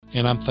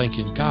And I'm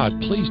thinking,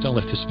 God, please don't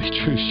let this be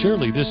true.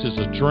 Surely this is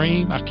a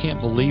dream. I can't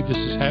believe this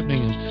is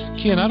happening.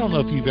 And Ken, I don't know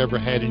if you've ever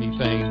had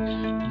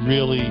anything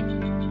really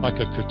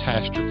like a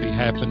catastrophe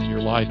happen in your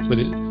life, but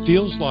it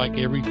feels like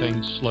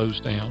everything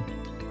slows down.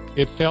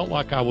 It felt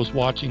like I was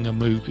watching a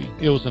movie.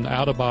 It was an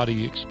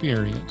out-of-body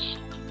experience.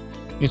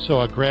 And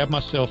so I grabbed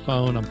my cell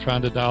phone. I'm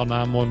trying to dial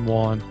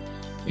 911.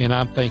 And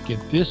I'm thinking,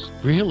 this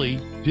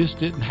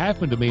didn't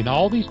happen to me. And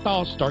all these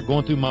thoughts start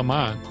going through my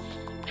mind.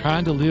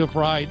 Trying to live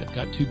right. I've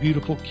got 2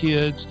 beautiful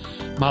kids.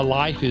 My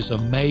life is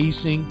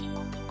amazing.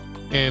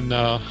 And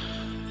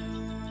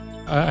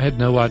I had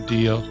no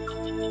idea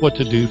what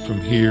to do from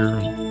here.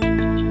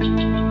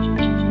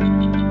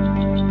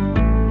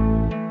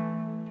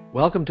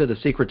 Welcome to the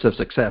Secrets of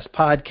Success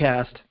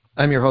podcast.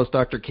 I'm your host,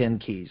 Dr. Ken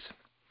Keys.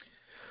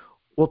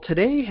 Well,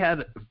 today had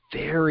a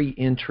very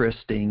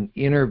interesting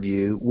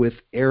interview with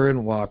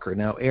Aaron Walker.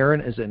 Now,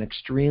 Aaron is an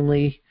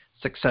extremely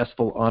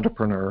successful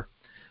entrepreneur.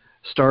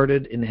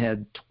 Started and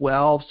had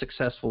 12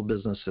 successful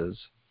businesses,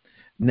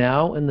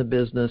 now in the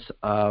business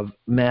of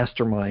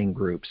mastermind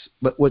groups.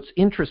 But what's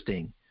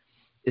interesting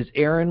is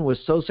Aaron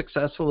was so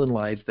successful in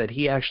life that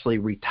he actually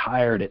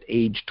retired at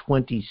age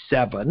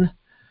 27,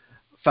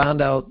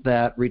 found out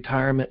that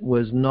retirement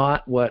was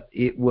not what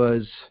it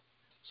was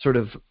sort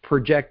of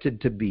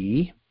projected to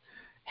be,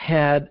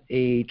 had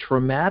a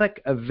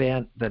traumatic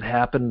event that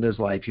happened in his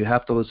life. You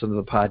have to listen to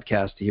the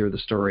podcast to hear the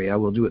story. I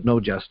will do it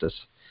no justice.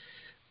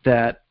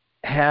 That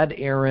had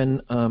Aaron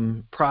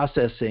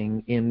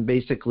processing and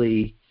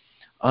basically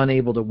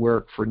unable to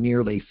work for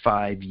nearly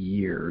 5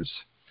 years.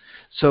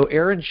 So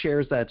Aaron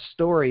shares that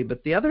story,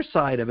 but the other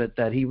side of it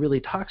that he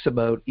really talks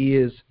about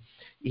is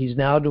he's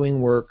now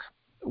doing work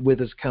with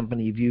his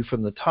company, View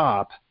from the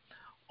Top,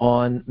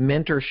 on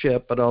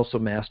mentorship, but also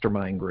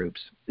mastermind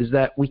groups, is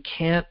that we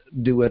can't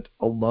do it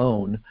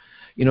alone.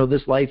 You know,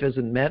 this life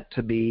isn't meant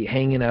to be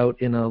hanging out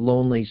in a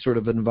lonely sort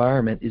of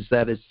environment, is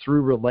that it's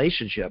through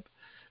relationship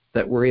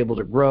that we're able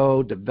to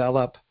grow,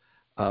 develop,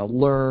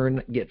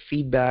 learn, get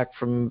feedback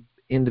from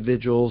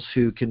individuals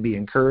who can be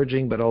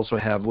encouraging but also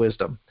have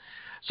wisdom.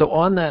 So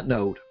on that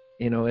note,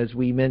 you know, as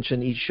we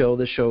mention each show,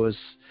 the show is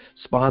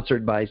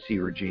sponsored by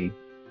Seergy,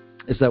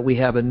 is that we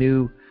have a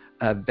new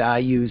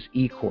values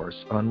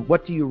e-course on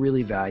what do you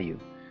really value.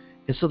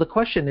 And so the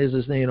question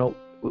is you know,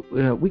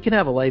 we can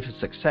have a life of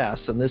success,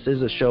 and this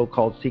is a show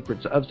called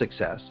Secrets of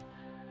Success,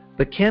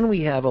 but can we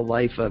have a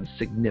life of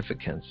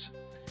significance?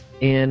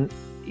 And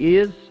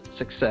is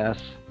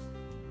success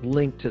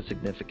linked to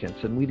significance?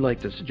 And we'd like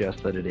to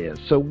suggest that it is.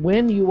 So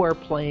when you are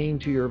playing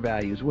to your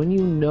values, when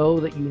you know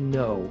that you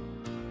know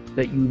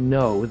that you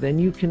know, then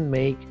you can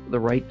make the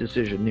right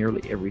decision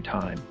nearly every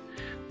time.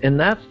 And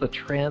that's the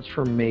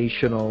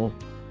transformational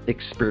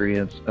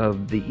experience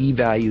of the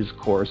eValues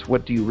course.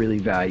 What do you really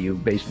value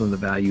based on the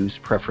values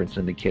preference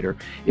indicator?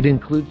 It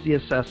includes the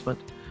assessment.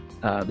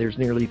 There's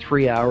nearly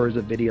 3 hours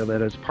of video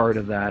that is part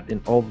of that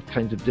in all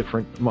kinds of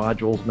different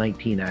modules,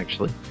 19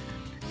 actually.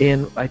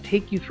 And I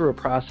take you through a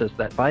process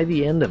that by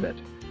the end of it,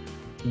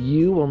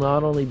 you will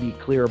not only be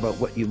clear about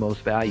what you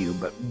most value,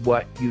 but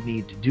what you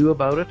need to do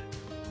about it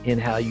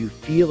and how you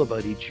feel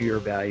about each of your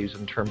values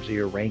in terms of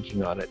your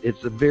ranking on it.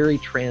 It's a very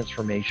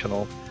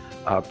transformational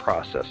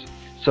process.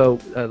 So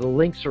the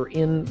links are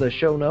in the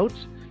show notes.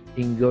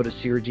 You can go to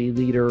Seergy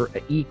Leader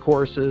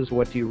e-courses,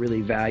 what do you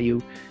really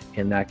value,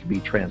 and that can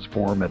be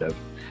transformative.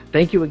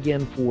 Thank you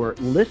again for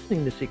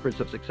listening to Secrets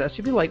of Success.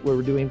 If you like what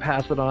we're doing,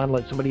 pass it on,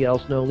 let somebody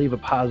else know, leave a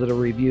positive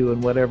review on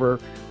whatever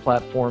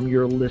platform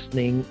you're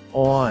listening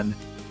on.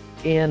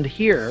 And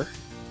here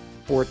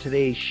for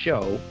today's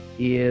show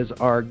is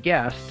our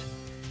guest,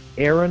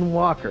 Aaron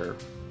Walker,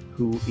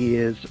 who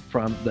is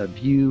from the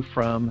View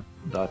from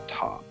the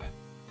Top.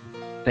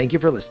 Thank you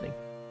for listening.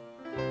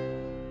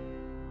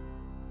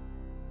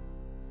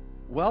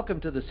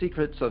 Welcome to the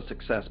Secrets of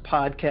Success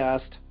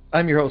podcast.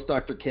 I'm your host,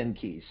 Dr. Ken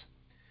Keys.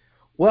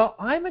 Well,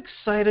 I'm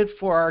excited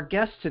for our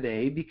guest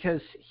today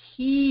because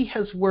he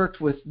has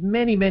worked with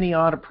many, many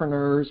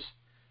entrepreneurs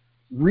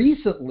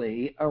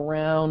recently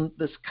around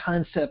this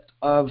concept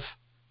of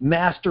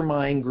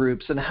mastermind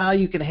groups and how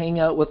you can hang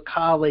out with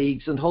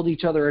colleagues and hold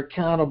each other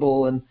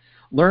accountable and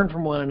learn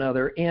from one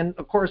another. And,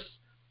 of course,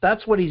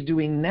 that's what he's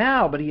doing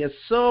now, but he has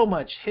so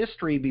much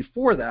history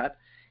before that.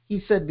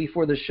 He said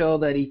before the show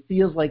that he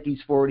feels like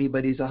he's 40,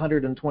 but he's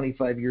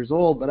 125 years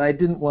old, but I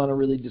didn't want to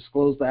really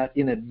disclose that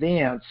in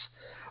advance.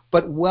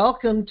 But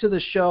welcome to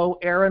the show,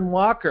 Aaron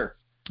Walker.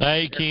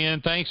 Hey,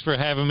 Ken, thanks for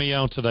having me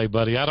on today,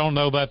 buddy. I don't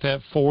know about that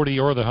 40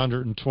 or the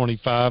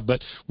 125,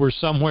 but we're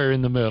somewhere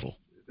in the middle.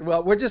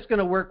 Well, we're just going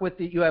to work with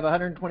you have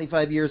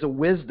 125 years of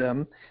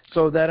wisdom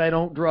so that I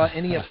don't draw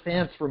any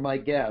offense from my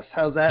guests.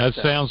 How's that sound?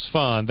 That sounds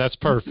fun. That's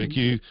perfect.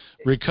 You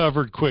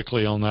recovered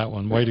quickly on that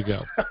one. Way to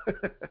go.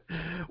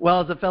 Well,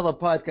 as a fellow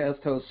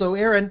podcast host. So,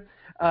 Aaron,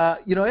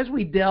 as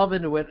we delve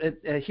into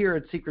it here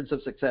at Secrets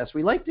of Success,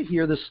 we like to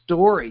hear the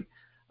story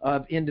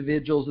of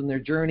individuals and their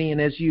journey.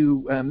 And as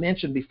you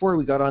mentioned before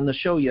we got on the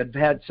show, you had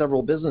had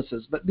several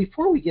businesses. But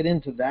before we get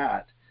into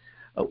that,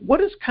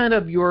 what is kind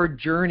of your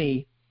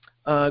journey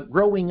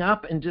growing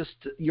up and just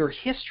your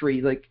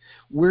history. Like,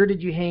 where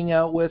did you hang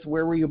out with?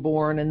 Where were you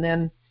born? And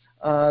then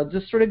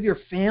just sort of your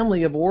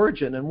family of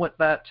origin and what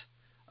that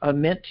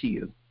meant to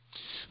you.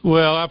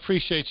 Well, I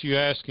appreciate you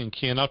asking,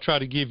 Ken. I'll try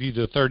to give you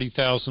the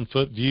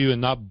 30,000-foot view and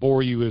not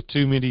bore you with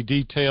too many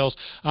details.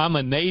 I'm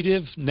a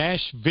native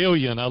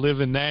Nashvilleian. I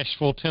live in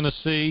Nashville,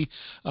 Tennessee.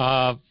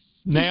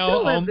 You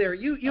still live there.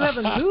 You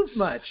haven't moved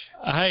much.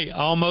 Hey,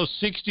 almost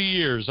 60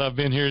 years I've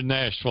been here in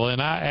Nashville,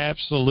 and I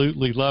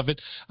absolutely love it.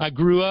 I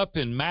grew up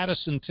in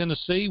Madison,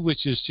 Tennessee,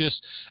 which is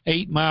just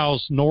 8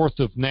 miles north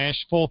of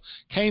Nashville.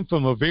 Came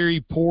from a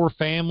very poor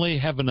family,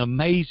 have an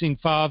amazing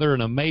father,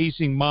 an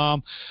amazing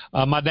mom.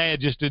 My dad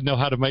just didn't know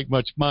how to make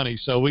much money,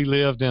 so we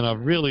lived in a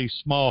really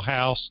small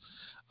house,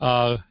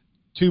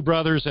 2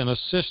 brothers and a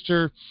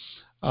sister.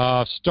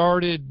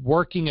 Started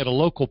working at a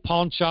local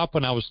pawn shop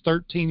when I was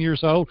 13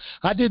 years old.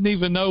 I didn't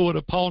even know what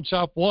a pawn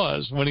shop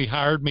was when he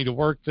hired me to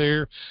work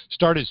there.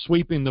 Started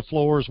sweeping the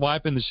floors,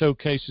 wiping the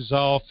showcases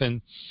off,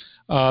 and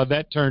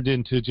that turned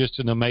into just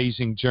an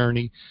amazing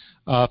journey.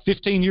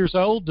 15 years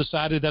old,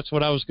 decided that's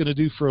what I was going to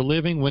do for a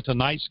living. Went to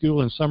night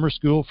school and summer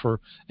school for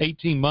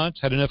 18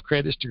 months. Had enough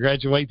credits to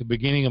graduate at the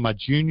beginning of my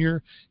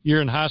junior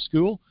year in high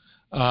school.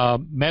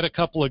 Met a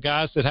couple of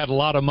guys that had a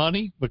lot of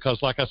money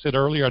because, like I said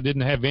earlier, I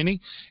didn't have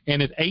any.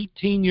 And at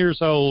 18 years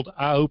old,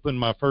 I opened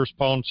my first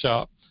pawn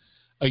shop.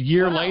 A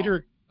year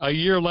later,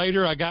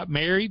 I got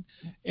married,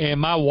 and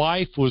my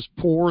wife was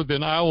poorer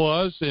than I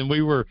was, and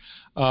we were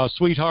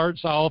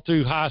sweethearts all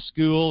through high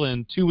school.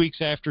 And 2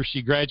 weeks after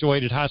she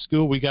graduated high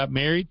school, we got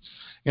married.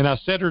 And I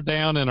set her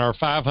down in our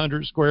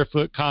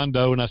 500-square-foot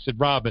condo, and I said,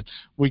 Robin,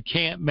 we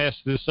can't mess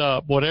this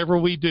up. Whatever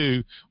we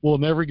do, we'll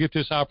never get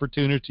this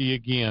opportunity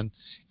again.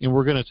 And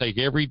we're going to take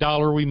every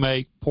dollar we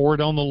make, pour it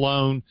on the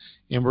loan,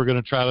 and we're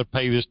going to try to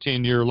pay this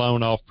 10-year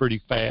loan off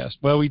pretty fast.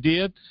 Well, we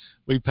did.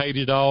 We paid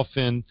it off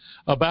in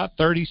about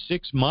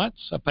 36 months.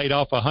 I paid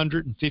off a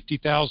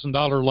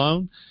 $150,000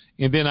 loan,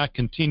 and then I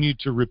continued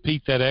to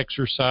repeat that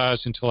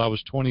exercise until I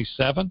was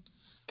 27.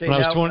 Okay,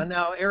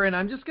 now, Aaron,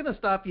 I'm just going to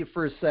stop you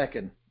for a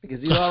second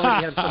because you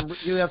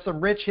already have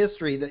some rich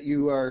history that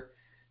you are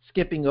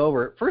skipping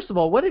over. First of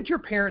all, what did your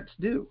parents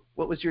do?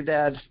 What was your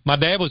dad? My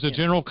dad was a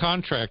general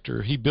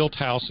contractor. He built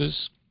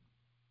houses,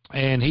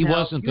 and he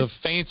wasn't the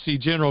fancy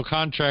general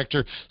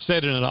contractor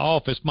sitting in an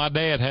office. My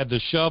dad had the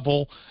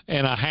shovel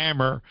and a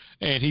hammer,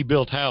 and he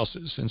built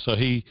houses, and so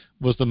he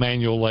was the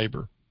manual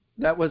labor.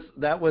 That was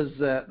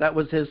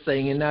his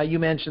thing. And now you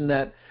mentioned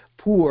that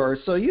poor.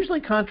 So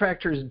usually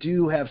contractors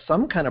do have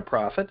some kind of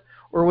profit,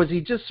 or was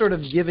he just sort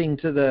of giving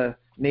to the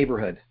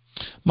neighborhood?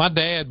 My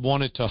dad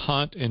wanted to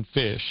hunt and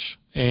fish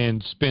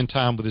and spend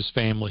time with his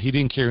family. He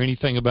didn't care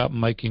anything about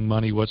making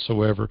money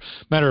whatsoever.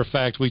 Matter of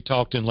fact, we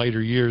talked in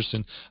later years,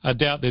 and I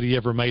doubt that he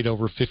ever made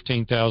over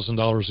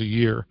 $15,000 a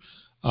year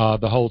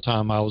the whole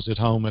time I was at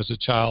home as a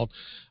child.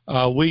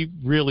 We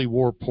really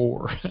were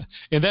poor,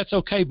 and that's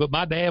okay. But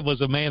my dad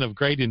was a man of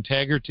great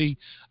integrity.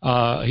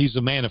 He's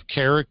a man of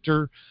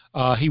character.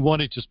 He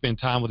wanted to spend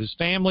time with his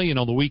family, and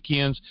on the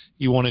weekends,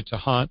 he wanted to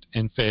hunt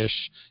and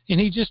fish. And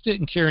he just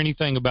didn't care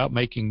anything about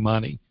making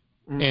money.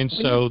 And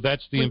so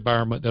that's the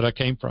environment that I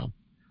came from.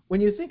 When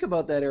you think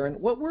about that, Aaron,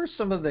 what were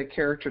some of the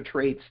character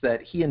traits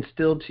that he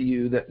instilled to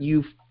you that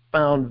you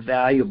found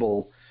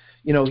valuable,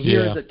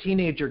 here as a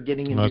teenager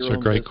getting into your own business? That's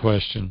a great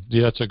question.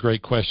 Yeah, that's a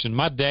great question.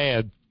 My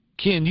dad,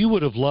 Ken, you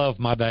would have loved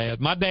my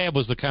dad. My dad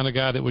was the kind of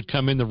guy that would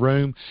come in the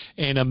room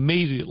and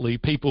immediately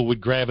people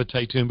would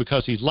gravitate to him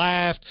because he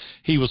laughed.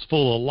 He was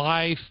full of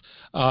life.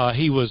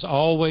 He was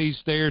always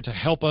there to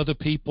help other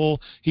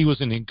people. He was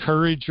an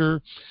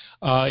encourager.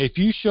 If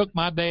you shook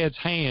my dad's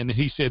hand and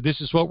he said, this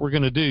is what we're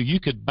going to do,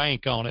 you could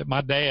bank on it. My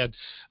dad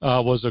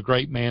was a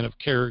great man of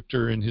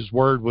character, and his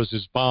word was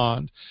his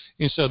bond.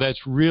 And so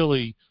that's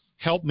really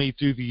helped me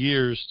through the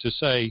years to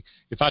say,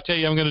 if I tell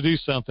you I'm going to do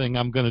something,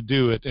 I'm going to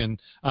do it, and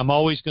I'm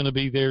always going to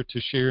be there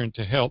to share and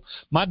to help.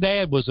 My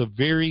dad was a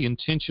very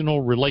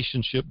intentional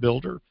relationship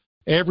builder.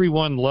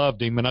 Everyone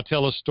loved him, and I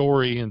tell a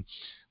story, and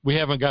we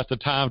haven't got the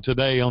time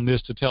today on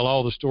this to tell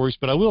all the stories,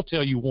 but I will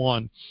tell you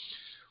one.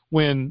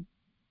 When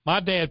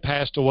my dad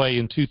passed away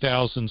in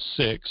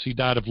 2006, he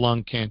died of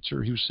lung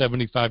cancer. He was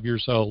 75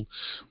 years old.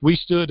 We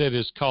stood at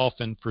his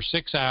coffin for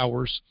 6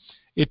 hours.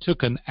 It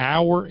took an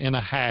hour and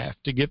a half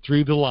to get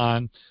through the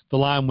line. The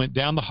line went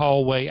down the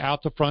hallway,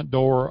 out the front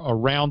door,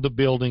 around the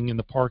building in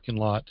the parking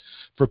lot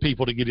for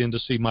people to get in to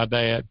see my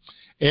dad.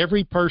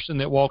 Every person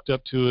that walked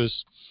up to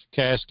his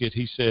casket,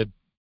 he said,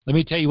 let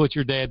me tell you what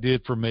your dad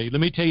did for me. Let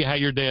me tell you how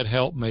your dad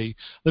helped me.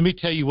 Let me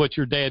tell you what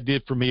your dad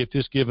did for me at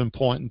this given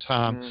point in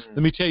time.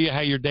 Let me tell you how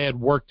your dad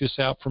worked this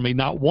out for me.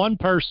 Not one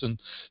person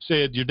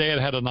said your dad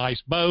had a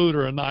nice boat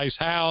or a nice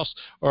house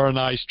or a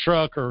nice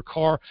truck or a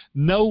car.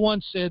 No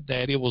one said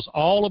that. It was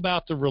all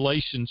about the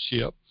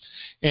relationship.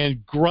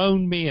 And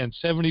grown men,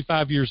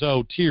 75 years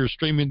old, tears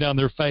streaming down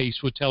their face,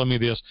 were telling me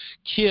this.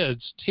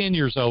 Kids, 10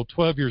 years old,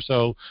 12 years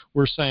old,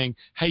 were saying,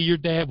 hey, your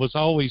dad was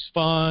always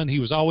fun. He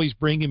was always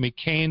bringing me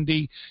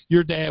candy.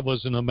 Your dad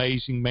was an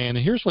amazing man.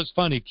 And here's what's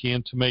funny,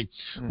 Ken, to me.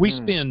 We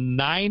spend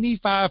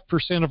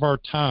 95% of our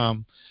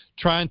time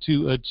trying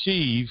to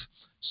achieve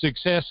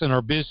success in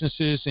our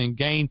businesses and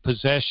gain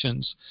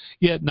possessions,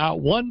 yet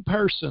not one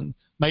person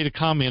made a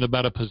comment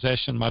about a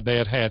possession my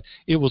dad had.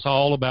 It was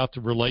all about the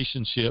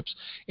relationships.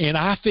 And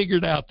I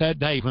figured out that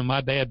day when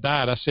my dad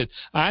died, I said,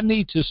 I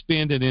need to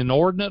spend an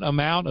inordinate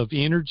amount of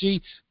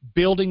energy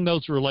building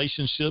those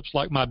relationships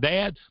like my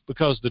dad,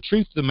 because the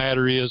truth of the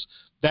matter is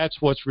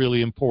that's what's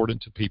really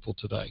important to people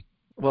today.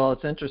 Well,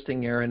 it's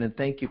interesting, Aaron, and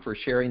thank you for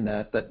sharing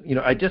that.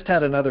 I just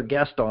had another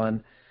guest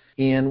on,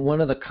 and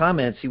one of the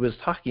comments he was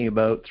talking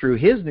about through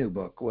his new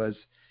book was,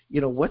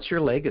 what's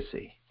your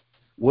legacy?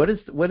 What is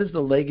the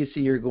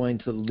legacy you're going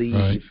to leave?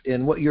 Right.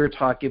 And what you're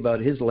talking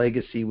about, his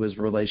legacy was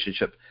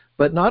relationship.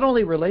 But not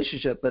only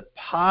relationship, but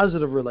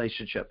positive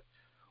relationship,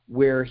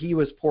 where he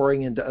was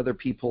pouring into other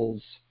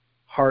people's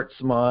hearts,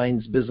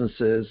 minds,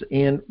 businesses,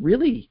 and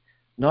really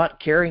not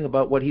caring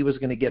about what he was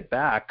going to get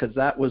back, because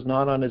that was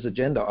not on his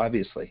agenda,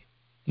 obviously.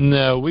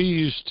 No, we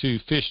used to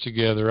fish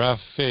together. I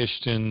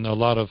fished in a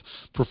lot of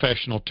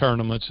professional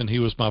tournaments, and he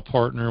was my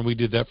partner, and we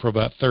did that for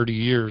about 30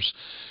 years.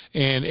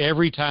 And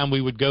every time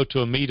we would go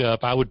to a meetup,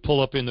 I would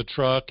pull up in the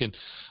truck, and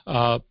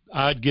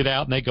I'd get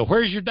out, and they'd go,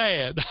 "Where's your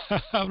dad?"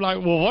 I'm like,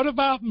 "Well, what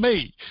about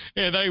me?"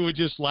 And they would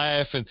just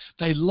laugh, and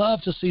they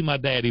loved to see my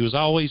dad. He was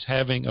always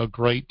having a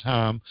great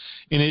time,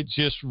 and it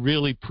just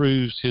really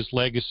proves his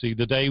legacy.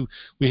 The day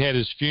we had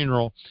his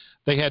funeral,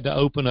 they had to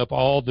open up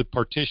all the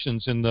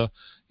partitions in the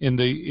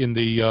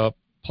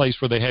place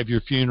where they have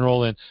your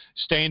funeral, and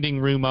standing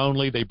room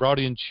only. They brought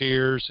in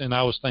chairs, and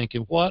I was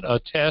thinking, what a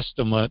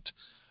testament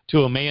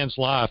to a man's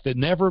life that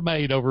never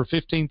made over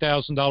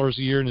 $15,000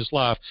 a year in his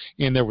life,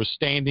 and there was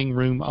standing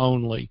room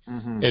only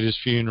at his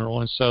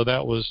funeral. And so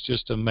that was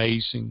just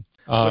amazing.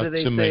 What do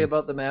they say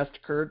about the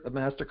MasterCard? The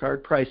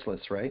MasterCard,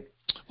 priceless, right?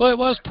 Well, it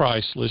was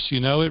priceless.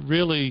 It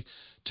really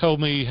told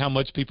me how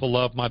much people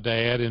loved my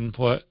dad and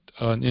what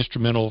an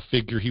instrumental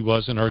figure he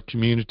was in our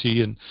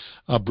community and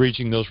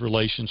bridging those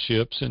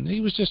relationships. And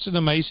he was just an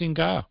amazing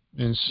guy.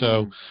 And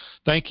so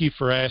thank you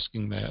for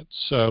asking that.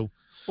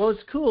 Well,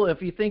 it's cool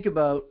if you think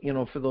about,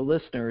 for the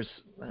listeners,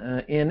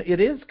 and it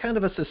is kind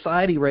of a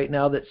society right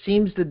now that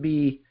seems to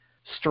be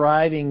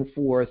striving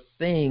for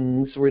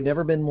things. We've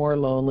never been more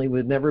lonely.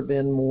 We've never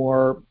been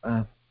more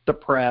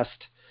depressed.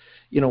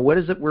 What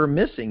is it we're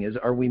missing?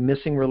 Are we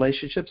missing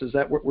relationships? Is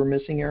that what we're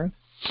missing, Aaron?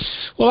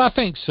 Well, I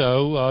think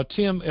so.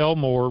 Tim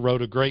Elmore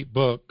wrote a great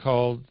book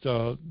called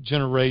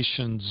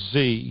Generation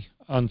Z,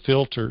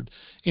 Unfiltered.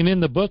 And in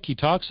the book, he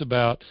talks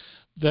about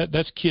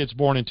that's kids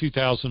born in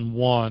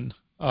 2001,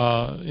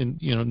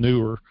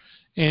 newer.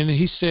 And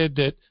he said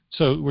that,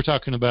 so we're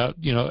talking about,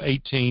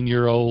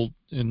 18-year-old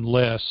and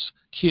less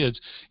kids.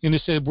 And he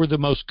said we're the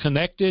most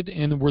connected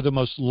and we're the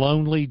most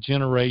lonely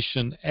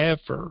generation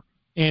ever.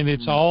 And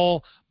it's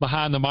all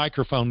behind the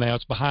microphone now.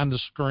 It's behind the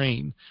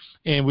screen.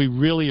 And we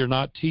really are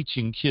not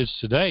teaching kids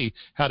today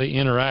how to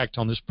interact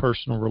on this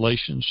personal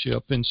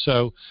relationship. And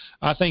so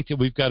I think that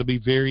we've got to be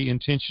very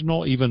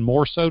intentional, even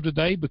more so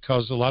today,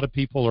 because a lot of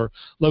people are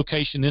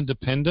location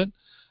independent.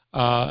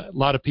 A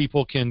lot of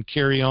people can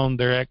carry on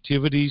their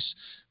activities,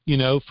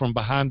 from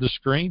behind the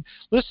screen.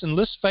 Listen,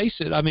 let's face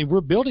it. I mean,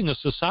 we're building a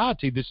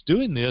society that's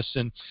doing this,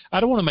 and I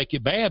don't want to make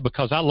it bad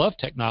because I love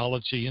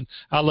technology and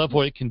I love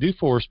what it can do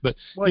for us. But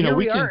here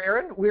we are,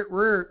 Aaron.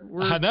 We're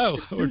I know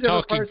we're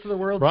talking parts of the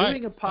world right.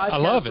 doing a podcast. I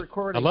love it.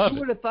 Recording. I love Who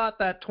would have thought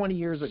that 20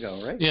 years ago,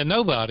 right? Yeah,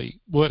 nobody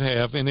would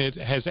have, and it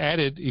has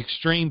added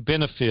extreme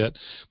benefit.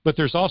 But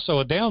there's also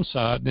a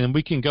downside, and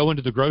we can go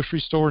into the grocery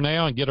store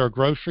now and get our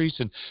groceries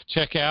and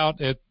check out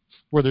at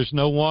where there's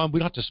no one. We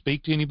don't have to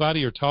speak to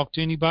anybody or talk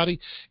to anybody.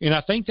 And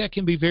I think that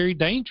can be very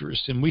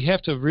dangerous. And we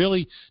have to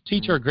really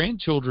teach our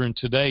grandchildren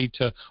today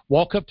to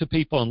walk up to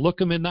people and look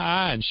them in the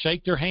eye and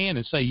shake their hand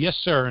and say, yes,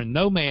 sir, and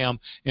no, ma'am,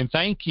 and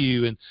thank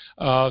you, and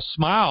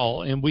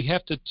smile. And we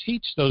have to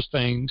teach those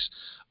things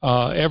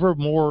ever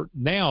more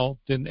now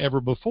than ever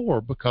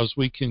before, because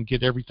we can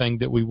get everything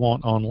that we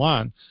want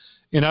online.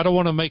 And I don't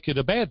want to make it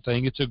a bad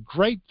thing. It's a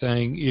great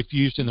thing if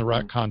used in the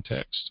right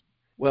context.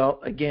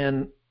 Well,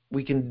 again,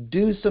 we can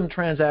do some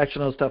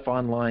transactional stuff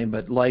online,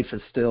 but life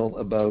is still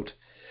about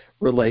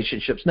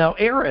relationships. Now,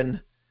 Aaron,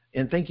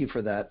 and thank you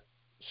for that,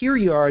 here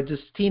you are,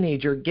 this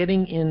teenager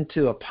getting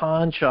into a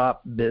pawn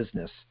shop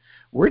business.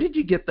 Where did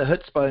you get the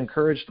chutzpah and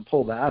courage to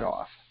pull that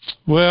off?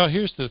 Well,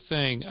 here's the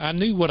thing. I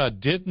knew what I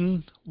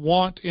didn't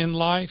want in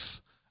life.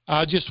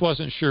 I just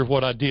wasn't sure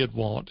what I did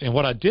want. And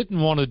what I didn't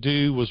want to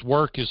do was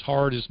work as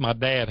hard as my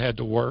dad had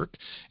to work.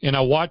 And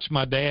I watched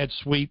my dad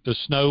sweep the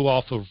snow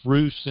off of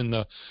roofs in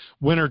the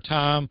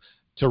wintertime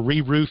to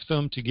re-roof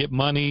them, to get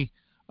money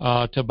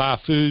to buy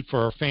food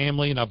for our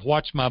family. And I've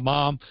watched my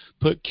mom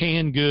put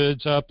canned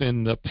goods up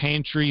in the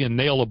pantry and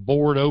nail a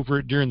board over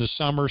it during the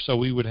summer so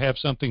we would have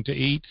something to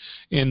eat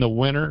in the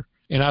winter.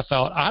 And I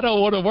thought, I don't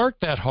want to work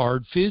that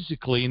hard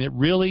physically. And it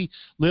really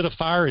lit a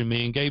fire in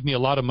me and gave me a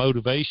lot of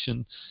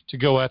motivation to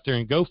go out there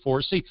and go for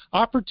it. See,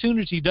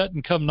 opportunity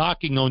doesn't come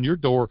knocking on your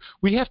door.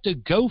 We have to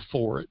go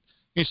for it.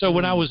 And so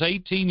when I was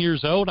 18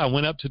 years old, I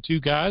went up to two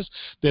guys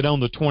that own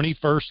the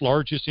 21st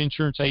largest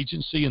insurance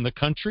agency in the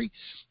country.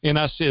 And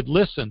I said,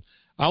 listen,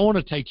 I want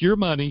to take your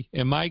money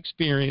and my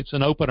experience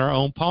and open our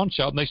own pawn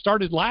shop. And they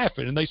started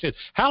laughing, and they said,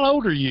 how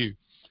old are you?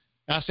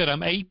 And I said,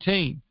 I'm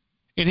 18.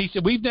 And he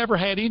said, we've never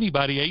had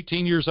anybody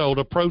 18 years old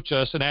approach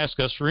us and ask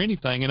us for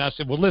anything. And I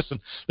said, well, listen,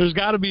 there's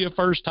got to be a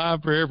first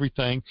time for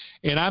everything,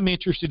 and I'm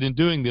interested in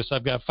doing this.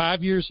 I've got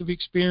 5 years of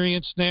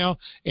experience now,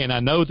 and I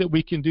know that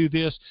we can do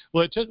this.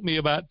 Well, it took me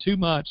about 2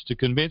 months to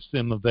convince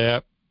them of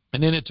that,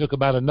 and then it took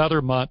about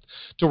another month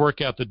to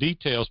work out the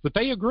details. But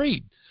they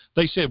agreed.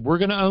 They said, we're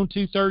going to own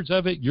 2/3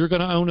 of it. You're going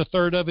to own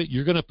 1/3 of it.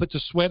 You're going to put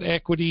the sweat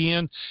equity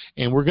in,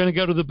 and we're going to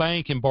go to the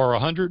bank and borrow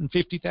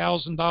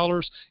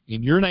 $150,000,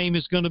 and your name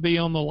is going to be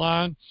on the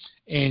line,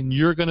 and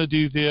you're going to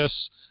do this.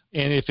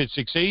 And if it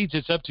succeeds,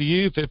 it's up to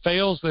you. If it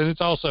fails, then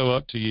it's also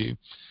up to you.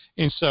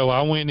 And so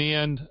I went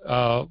in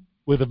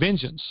with a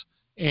vengeance,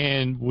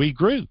 and we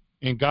grew.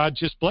 And God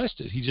just blessed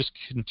it. He just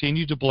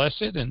continued to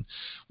bless it, and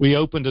we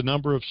opened a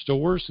number of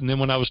stores. And then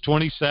when I was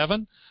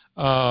 27,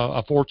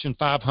 a Fortune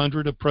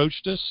 500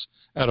 approached us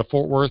out of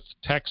Fort Worth,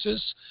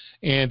 Texas,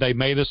 and they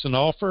made us an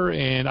offer,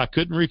 and I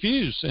couldn't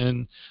refuse.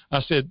 And I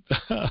said,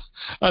 how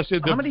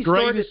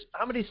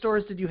many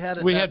stores did you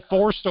have? We had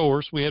 4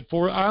 stores. We had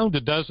 4. I owned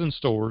a dozen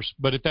stores,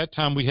 but at that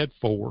time we had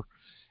 4,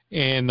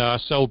 and I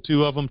sold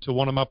 2 of them to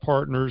one of my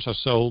partners. I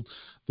sold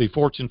the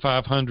Fortune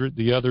 500,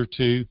 the other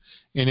 2,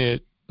 and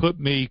it put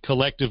me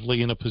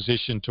collectively in a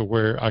position to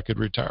where I could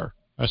retire.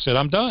 I said,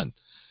 I'm done.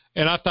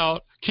 And I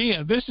thought,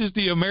 Ken, this is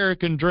the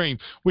American dream.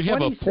 We have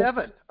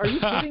 27. Are you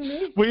kidding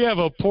me? We have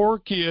a poor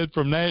kid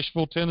from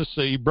Nashville,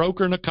 Tennessee,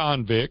 broker and a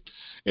convict,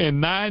 and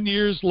 9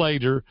 years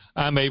later,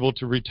 I'm able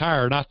to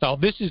retire. And I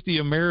thought, this is the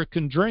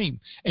American dream.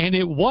 And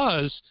it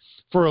was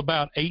for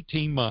about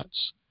 18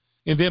 months.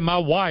 And then my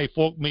wife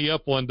woke me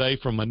up one day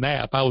from a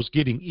nap. I was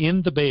getting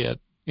in the bed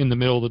in the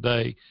middle of the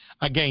day.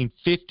 I gained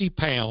 50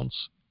 pounds.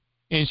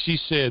 And she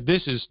said,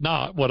 this is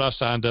not what I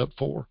signed up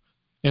for.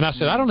 And I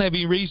said, I don't have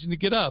any reason to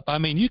get up. I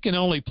mean, you can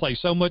only play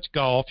so much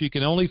golf. You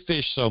can only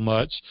fish so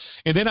much.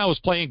 And then I was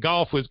playing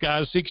golf with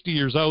guys 60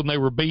 years old, and they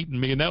were beating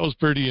me, and that was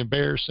pretty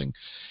embarrassing.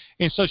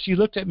 And so she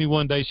looked at me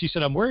one day. She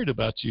said, I'm worried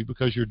about you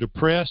because you're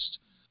depressed,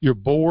 you're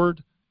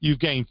bored, you've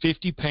gained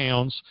 50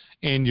 pounds,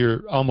 and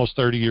you're almost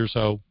 30 years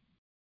old.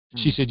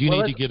 She said, you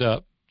need to get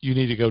up. You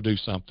need to go do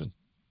something.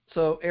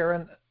 So,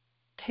 Aaron,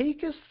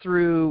 take us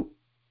through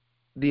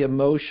the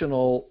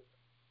emotional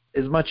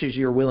as much as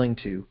you're willing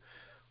to.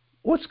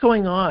 What's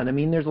going on? I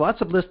mean, there's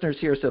lots of listeners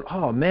here who said,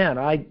 oh,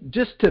 man,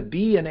 just to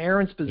be in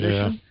Aaron's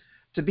position,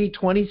 to be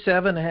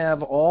 27,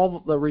 have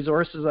all the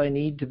resources I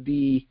need to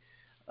be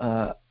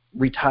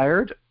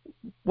retired.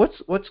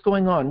 What's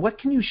going on? What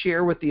can you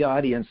share with the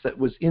audience that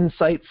was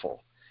insightful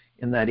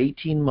in that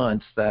 18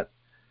 months that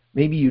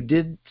maybe you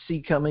did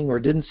see coming or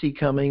didn't see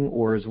coming,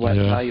 or is what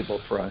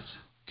valuable for us?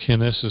 Ken,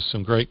 this is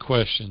some great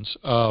questions.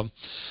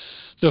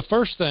 The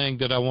first thing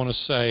that I want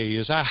to say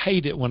is I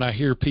hate it when I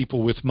hear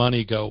people with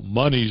money go,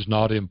 money's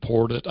not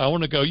important. I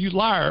want to go, you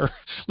liar.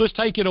 Let's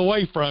take it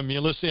away from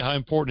you. Let's see how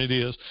important it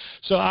is.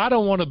 So I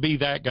don't want to be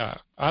that guy.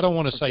 I don't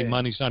want to say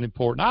money's not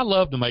important. I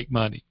love to make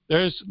money.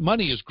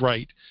 Money is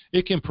great.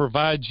 It can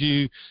provide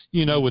you,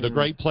 with a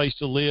great place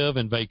to live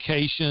and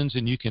vacations,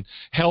 and you can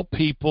help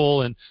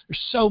people, and there's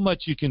so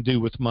much you can do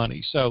with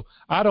money. So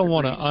I don't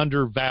want to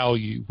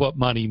undervalue what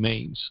money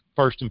means,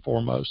 first and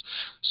foremost.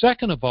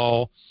 Second of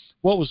all,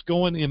 what was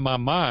going in my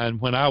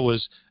mind when I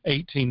was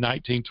 18,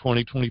 19,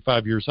 20,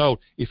 25 years old,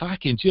 if I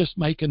can just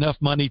make enough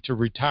money to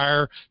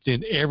retire,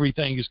 then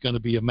everything is going to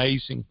be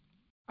amazing.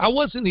 I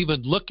wasn't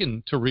even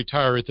looking to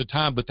retire at the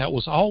time, but that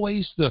was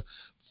always the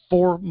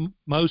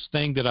foremost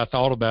thing that I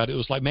thought about. It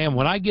was like, man,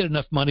 when I get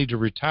enough money to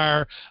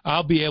retire,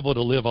 I'll be able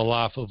to live a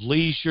life of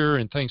leisure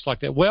and things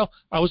like that. Well,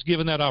 I was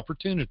given that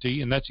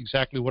opportunity, and that's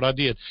exactly what I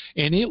did.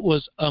 And it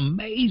was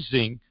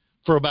amazing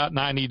for about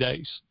 90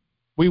 days.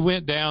 We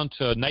went down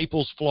to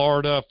Naples,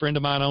 Florida. A friend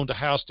of mine owned a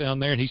house down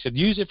there, and he said,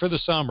 use it for the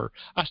summer.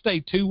 I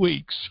stayed 2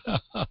 weeks.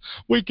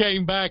 We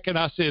came back, and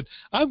I said,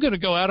 I'm going to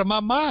go out of my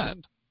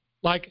mind.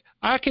 Like,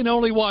 I can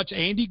only watch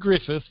Andy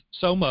Griffith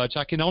so much.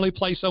 I can only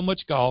play so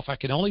much golf. I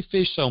can only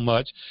fish so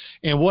much.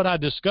 And what I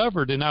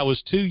discovered, and I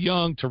was too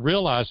young to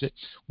realize it,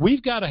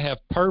 we've got to have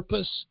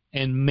purpose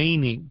and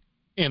meaning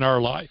in our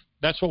life.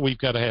 That's what we've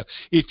got to have.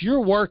 If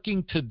you're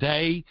working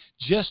today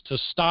just to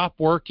stop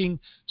working,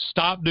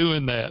 stop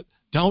doing that.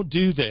 Don't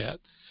do that,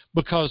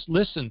 because,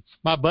 listen,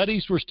 my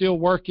buddies were still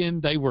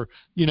working. They were,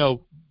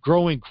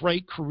 growing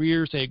great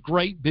careers. They had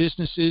great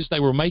businesses.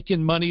 They were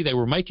making money. They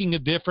were making a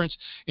difference.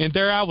 And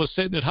there I was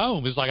sitting at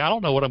home. It's like, I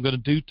don't know what I'm going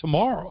to do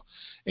tomorrow.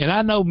 And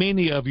I know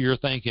many of you are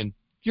thinking,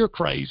 you're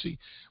crazy.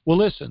 Well,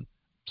 listen,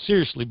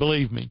 seriously,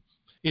 believe me,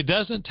 it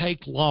doesn't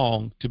take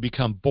long to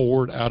become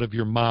bored out of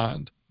your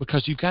mind,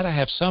 because you've got to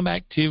have some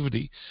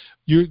activity.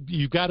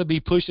 You've got to be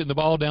pushing the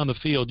ball down the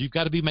field. You've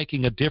got to be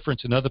making a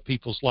difference in other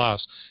people's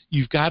lives.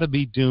 You've got to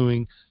be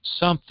doing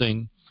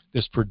something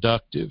that's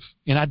productive.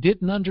 And I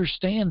didn't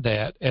understand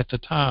that at the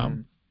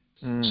time.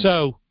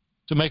 So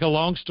to make a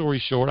long story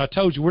short, I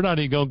told you we're not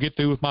even going to get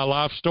through with my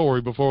life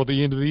story before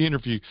the end of the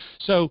interview.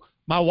 So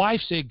my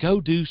wife said, go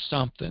do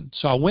something.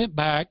 So I went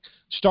back,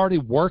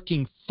 started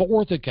working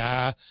for the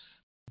guy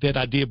that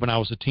I did when I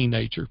was a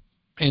teenager.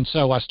 And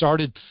so I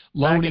started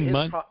loaning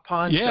money.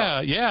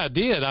 Yeah, I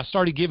did. I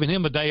started giving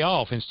him a day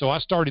off. And so I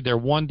started there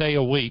one day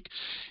a week.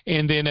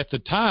 And then at the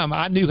time,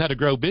 I knew how to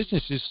grow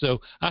businesses. So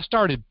I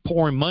started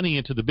pouring money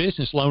into the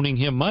business, loaning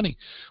him money.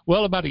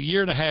 Well, about a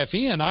year and a half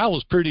in, I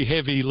was pretty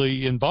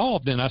heavily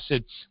involved. And I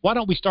said, why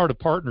don't we start a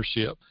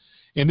partnership?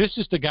 And this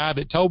is the guy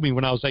that told me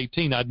when I was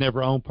 18 I'd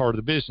never owned part of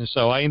the business.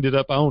 So I ended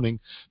up owning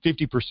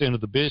 50%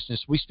 of the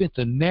business. We spent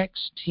the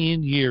next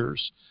 10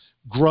 years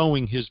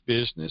growing his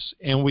business,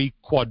 and we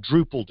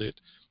quadrupled it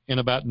in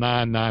about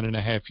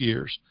 9.5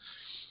 years.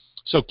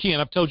 So, Ken,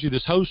 I've told you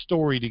this whole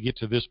story to get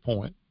to this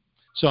point.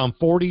 So I'm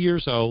 40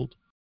 years old.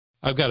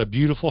 I've got a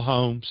beautiful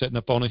home sitting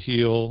up on a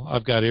hill.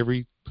 I've got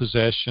every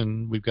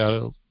possession. We've got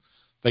a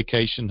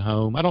vacation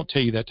home. I don't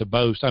tell you that to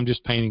boast. I'm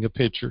just painting a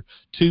picture.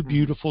 2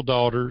 beautiful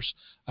daughters.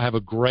 I have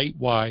a great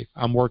wife.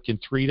 I'm working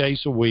 3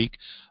 days a week.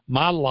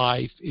 My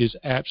life is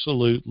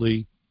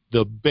absolutely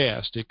the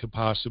best it could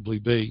possibly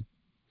be.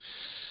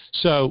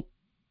 So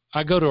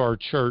I go to our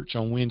church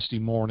on Wednesday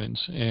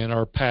mornings, and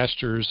our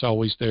pastor is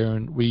always there,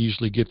 and we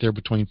usually get there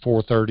between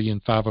 4:30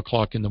 and 5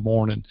 o'clock in the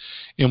morning,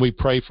 and we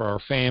pray for our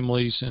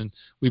families, and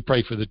we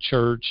pray for the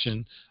church,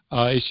 and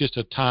it's just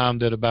a time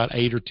that about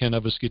 8 or 10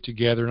 of us get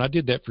together, and I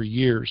did that for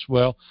years.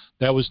 Well,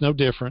 that was no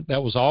different.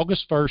 That was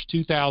August 1st,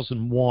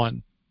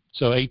 2001,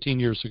 so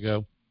 18 years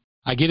ago.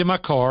 I get in my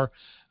car.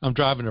 I'm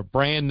driving a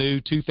brand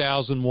new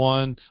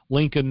 2001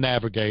 Lincoln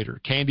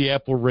Navigator, candy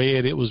apple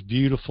red. It was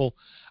beautiful.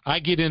 I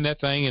get in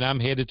that thing, and I'm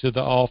headed to the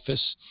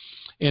office,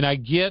 and I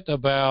get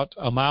about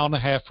 1.5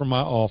 miles from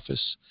my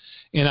office,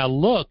 and I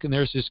look, and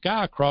there's this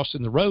guy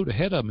crossing the road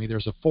ahead of me.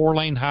 There's a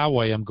 4-lane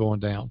highway I'm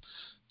going down,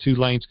 2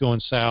 lanes going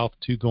south,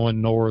 2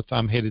 going north.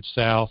 I'm headed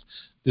south.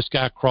 This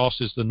guy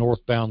crosses the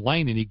northbound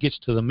lane, and he gets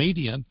to the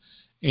median,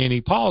 and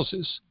he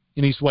pauses,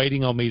 and he's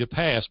waiting on me to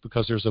pass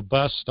because there's a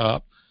bus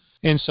stop,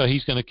 and so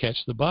he's going to catch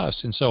the bus.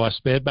 And so I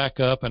sped back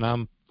up, and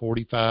I'm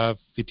 45,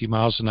 50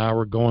 miles an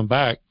hour going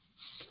back.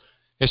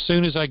 As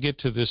soon as I get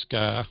to this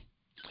guy,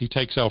 he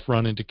takes off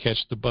running to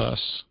catch the bus,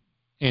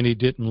 and he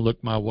didn't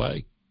look my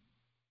way.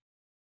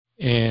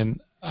 And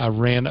I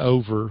ran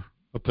over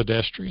a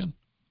pedestrian.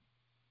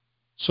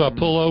 So I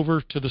pull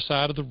over to the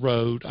side of the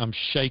road. I'm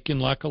shaking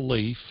like a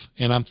leaf,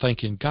 and I'm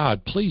thinking,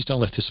 God, please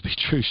don't let this be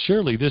true.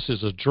 Surely this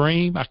is a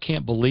dream. I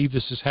can't believe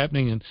this is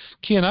happening. And,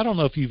 Ken, I don't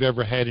know if you've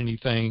ever had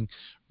anything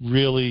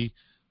really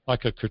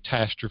like a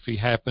catastrophe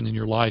happen in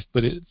your life,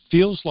 but it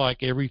feels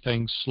like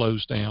everything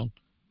slows down.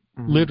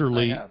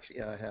 Literally,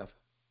 I have.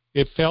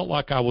 It felt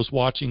like I was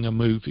watching a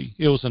movie.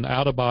 It was an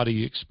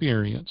out-of-body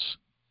experience.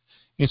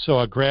 And so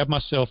I grabbed my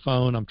cell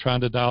phone. I'm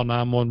trying to dial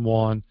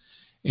 911,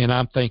 and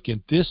I'm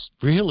thinking, this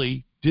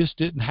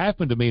didn't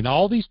happen to me. And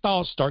all these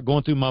thoughts start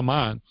going through my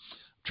mind.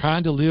 I'm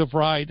trying to live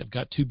right. I've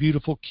got 2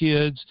 beautiful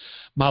kids.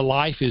 My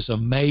life is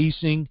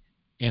amazing,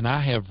 and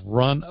I have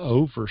run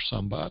over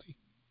somebody.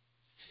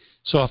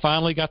 So I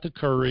finally got the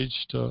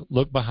courage to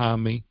look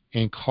behind me,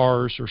 and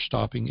cars are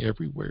stopping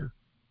everywhere.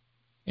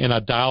 And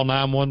I dial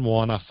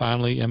 911. I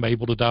finally am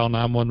able to dial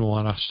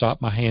 911. I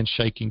stopped my hand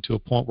shaking to a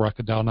point where I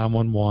could dial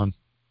 911.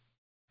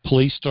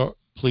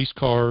 Police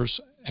cars,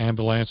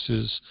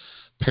 ambulances,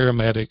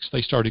 paramedics,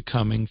 they started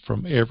coming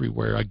from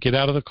everywhere. I get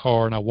out of the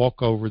car, and I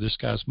walk over. This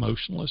guy's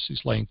motionless.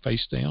 He's laying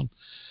face down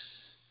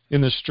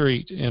in the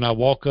street. And I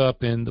walk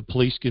up, and the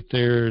police get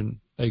there, and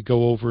they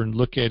go over and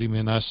look at him.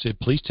 And I said,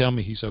 please tell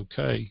me he's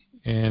okay.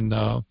 And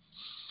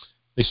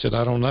they said,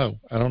 I don't know.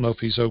 I don't know if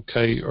he's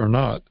okay or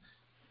not.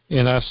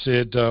 And I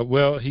said,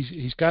 well,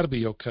 he's got to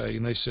be okay.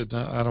 And they said,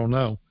 no, I don't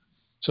know.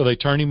 So they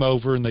turned him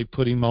over, and they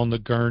put him on the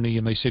gurney,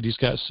 and they said he's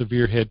got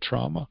severe head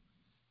trauma.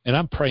 And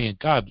I'm praying,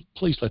 God,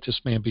 please let this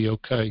man be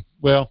okay.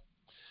 Well,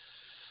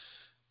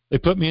 they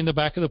put me in the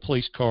back of the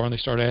police car, and they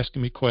started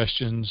asking me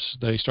questions.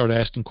 They started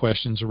asking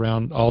questions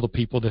around all the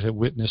people that had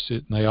witnessed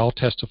it, and they all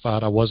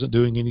testified I wasn't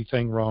doing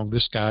anything wrong.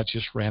 This guy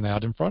just ran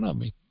out in front of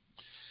me.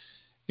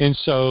 And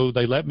so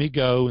they let me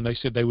go, and they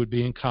said they would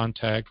be in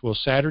contact. Well,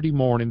 Saturday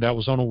morning, that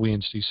was on a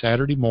Wednesday,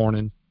 Saturday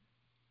morning,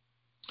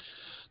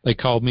 they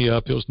called me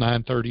up. It was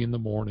 9:30 in the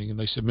morning, and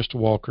they said, Mr.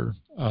 Walker,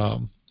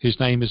 his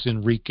name is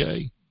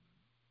Enrique,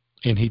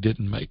 and he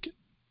didn't make it.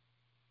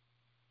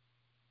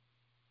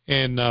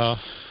 And I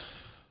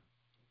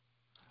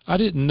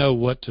didn't know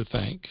what to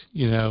think,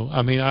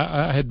 I mean,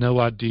 I had no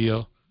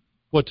idea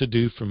what to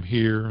do from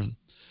here. And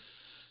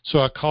so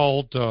I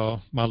called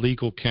my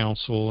legal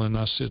counsel, and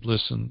I said,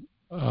 listen,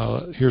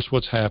 here's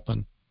what's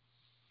happened.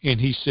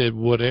 And he said,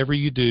 whatever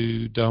you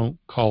do, don't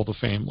call the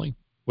family,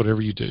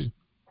 whatever you do.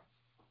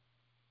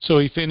 So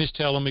he finished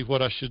telling me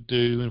what I should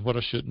do and what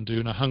I shouldn't do,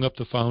 and I hung up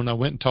the phone. I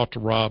went and talked to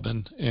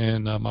Robin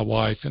and my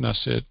wife, and I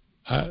said,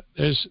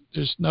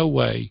 there's no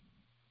way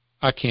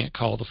I can't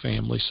call the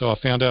family. So I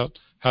found out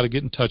how to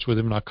get in touch with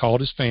him, and I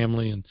called his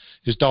family, and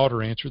his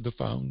daughter answered the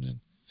phone. And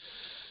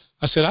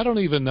I said, I don't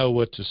even know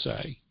what to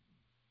say.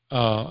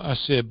 I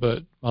said,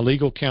 but my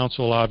legal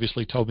counsel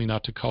obviously told me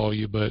not to call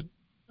you, but,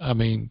 I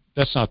mean,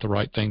 that's not the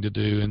right thing to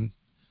do. And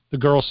the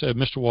girl said,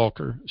 Mr.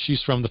 Walker,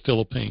 she's from the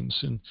Philippines,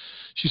 and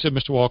she said,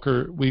 Mr.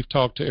 Walker, we've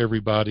talked to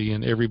everybody,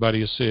 and everybody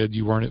has said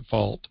you weren't at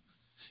fault.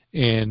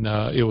 And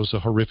it was a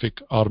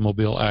horrific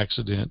automobile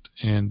accident,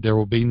 and there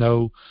will be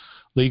no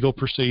legal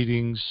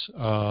proceedings.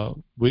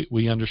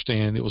 We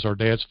understand it was our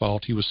dad's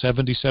fault. He was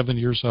 77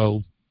 years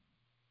old.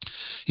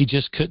 He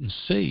just couldn't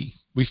see.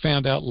 We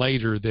found out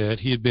later that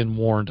he had been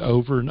warned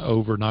over and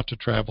over not to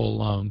travel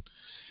alone,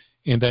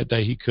 and that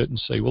day he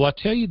couldn't see. Well, I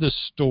tell you this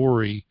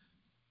story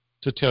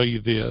to tell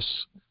you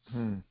this.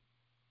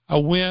 I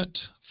went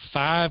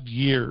 5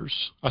 years.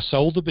 I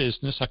sold the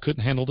business. I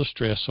couldn't handle the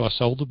stress, so I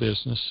sold the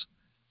business.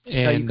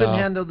 And, now, you couldn't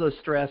handle the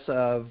stress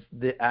of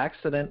the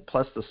accident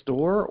plus the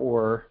store,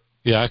 or?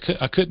 Yeah,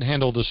 I couldn't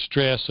handle the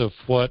stress of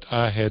what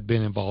I had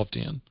been involved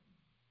in.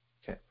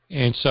 Okay.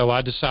 And so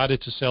I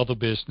decided to sell the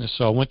business.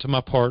 So I went to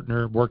my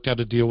partner, worked out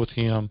a deal with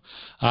him.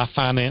 I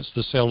financed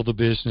the sale of the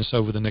business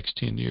over the next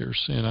 10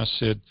 years. And I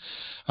said,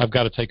 I've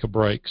got to take a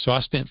break. So I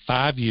spent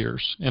 5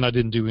 years, and I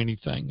didn't do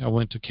anything. I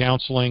went to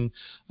counseling.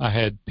 I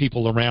had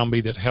people around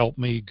me that helped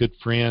me, good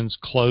friends,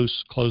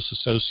 close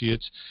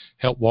associates,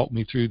 helped walk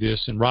me through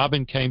this. And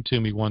Robin came to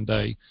me one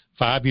day,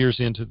 5 years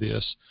into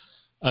this,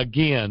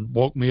 again,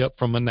 woke me up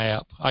from a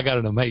nap. I got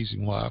an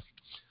amazing wife.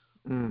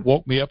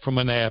 Woke me up from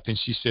a nap, and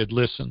she said,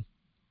 listen,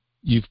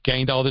 you've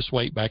gained all this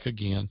weight back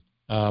again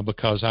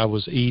because I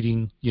was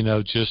eating,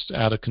 just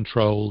out of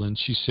control. And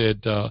she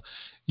said,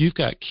 you've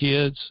got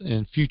kids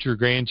and future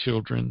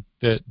grandchildren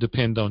that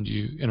depend on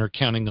you and are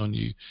counting on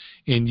you,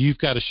 and you've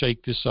got to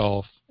shake this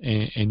off,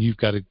 and you've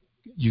got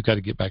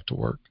to get back to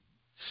work.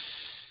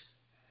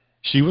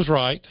 She was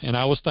right, and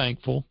I was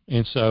thankful,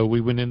 and so we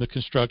went in the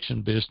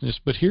construction business.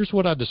 But here's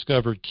what I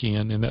discovered,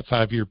 Ken, in that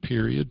 5-year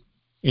period,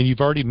 and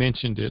you've already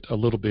mentioned it a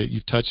little bit,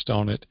 you've touched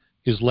on it,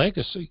 is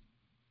legacy.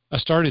 I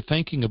started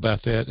thinking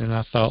about that, and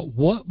I thought,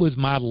 what would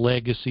my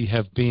legacy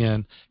have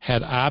been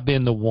had I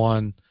been the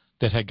one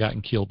that had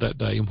gotten killed that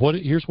day? And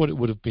here's what it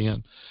would have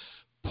been.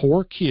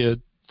 Poor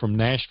kid from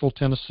Nashville,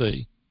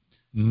 Tennessee,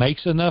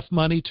 makes enough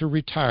money to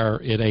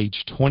retire at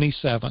age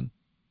 27,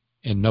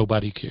 and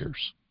nobody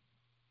cares.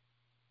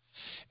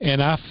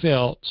 And I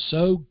felt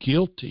so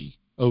guilty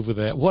over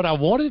that. What I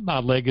wanted my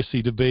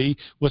legacy to be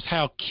was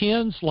how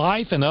Ken's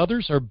life and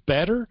others are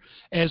better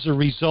as a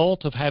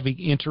result of having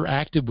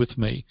interacted with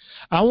me.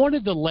 I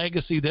wanted the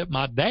legacy that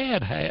my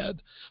dad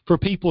had for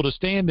people to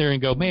stand there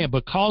and go, man,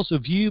 because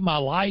of you, my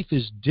life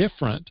is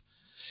different.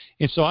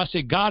 And so I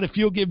said, God, if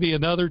you'll give me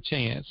another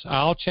chance,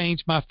 I'll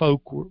change my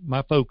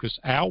focus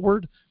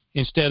outward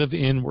instead of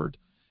inward.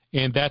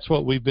 And that's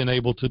what we've been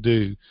able to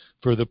do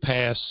for the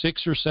past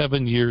 6 or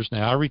 7 years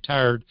now. I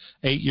retired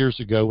 8 years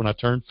ago when I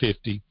turned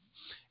 50.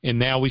 And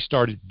now we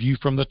started View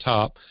from the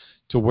Top,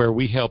 to where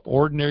we help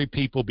ordinary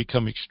people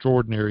become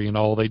extraordinary in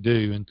all they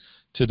do. And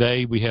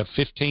today we have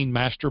 15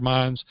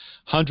 masterminds,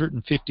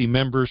 150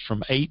 members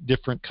from 8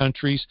 different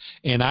countries,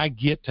 and I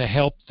get to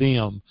help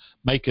them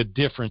make a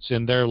difference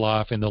in their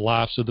life and the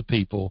lives of the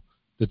people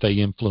that they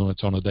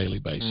influence on a daily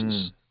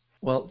basis.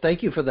 Well,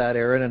 thank you for that,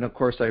 Aaron. And, of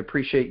course, I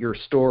appreciate your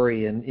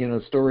story. And,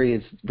 the story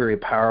is very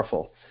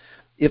powerful.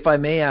 If I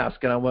may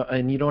ask,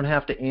 and you don't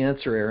have to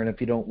answer, Aaron, if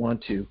you don't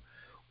want to,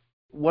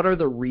 what are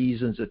the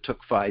reasons it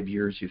took 5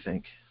 years, you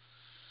think?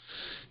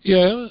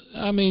 Yeah,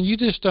 I mean, you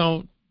just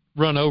don't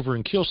run over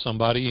and kill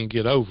somebody and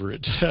get over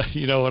it.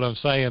 You know what I'm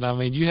saying? I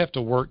mean, you have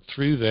to work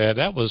through that.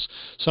 That was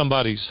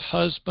somebody's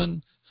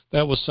husband.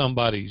 That was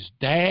somebody's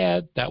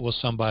dad. That was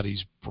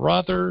somebody's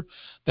brother.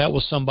 That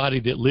was somebody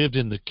that lived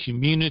in the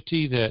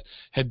community that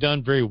had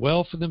done very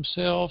well for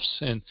themselves.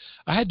 And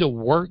I had to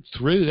work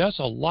through. That's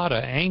a lot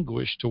of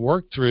anguish to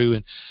work through.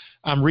 And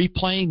I'm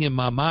replaying in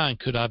my mind,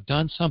 could I have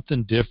done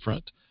something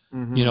different?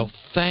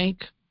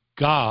 Thank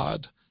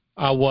God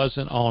I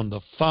wasn't on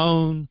the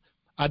phone.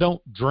 I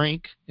don't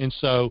drink, and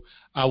so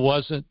I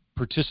wasn't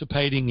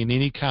participating in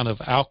any kind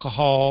of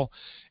alcohol.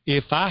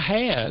 If I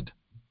had,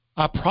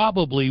 I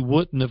probably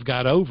wouldn't have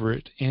got over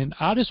it. And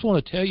I just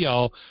want to tell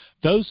y'all,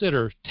 those that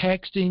are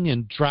texting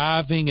and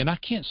driving, and I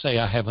can't say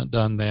I haven't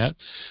done that,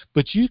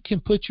 but you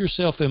can put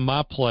yourself in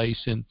my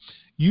place, and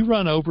you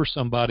run over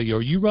somebody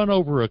or you run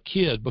over a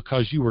kid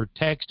because you were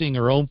texting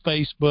or on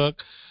Facebook,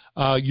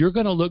 you're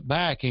going to look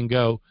back and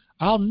go,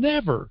 I'll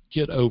never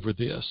get over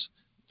this.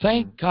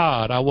 Thank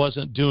God I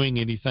wasn't doing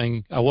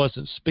anything. I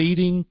wasn't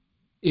speeding.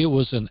 It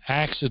was an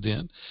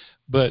accident.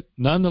 But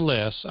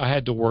nonetheless, I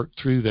had to work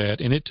through that.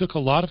 And it took a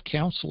lot of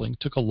counseling,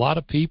 took a lot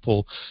of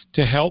people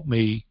to help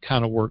me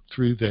kind of work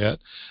through that.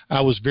 I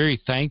was very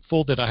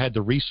thankful that I had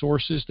the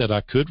resources that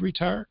I could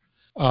retire,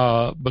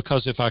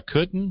 because if I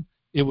couldn't,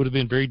 it would have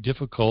been very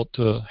difficult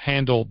to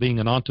handle being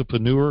an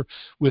entrepreneur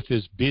with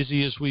as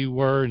busy as we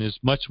were and as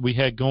much we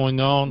had going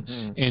on,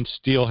 and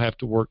still have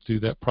to work through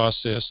that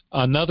process.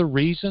 Another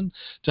reason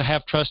to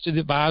have trusted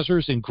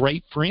advisors and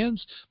great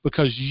friends,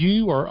 because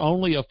you are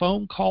only a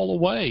phone call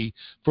away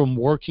from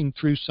working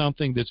through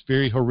something that's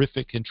very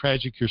horrific and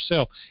tragic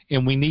yourself,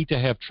 and we need to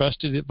have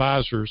trusted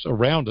advisors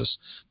around us.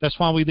 That's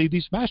why we lead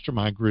these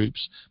mastermind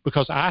groups,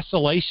 because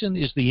isolation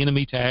is the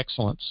enemy to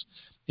excellence.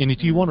 And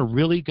if you want to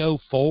really go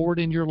forward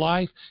in your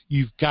life,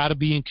 you've got to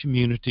be in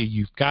community.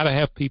 You've got to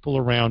have people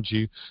around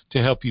you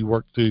to help you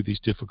work through these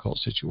difficult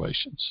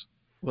situations.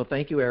 Well,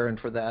 thank you, Aaron,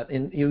 for that.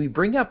 And you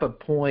bring up a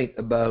point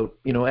about,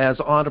 as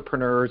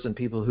entrepreneurs and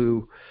people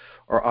who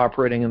are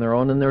operating on their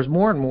own, and there's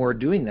more and more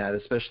doing that,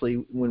 especially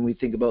when we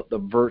think about the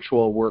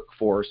virtual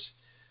workforce.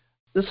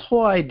 This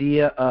whole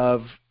idea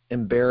of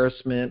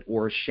embarrassment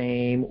or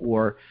shame,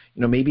 or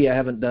maybe I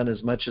haven't done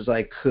as much as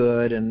I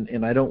could,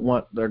 and I don't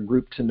want the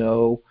group to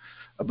know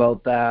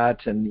about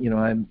that,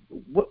 and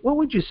what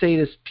would you say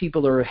to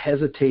people who are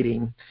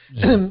hesitating?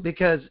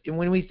 Because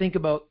when we think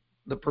about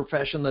the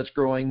profession that's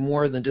growing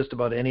more than just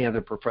about any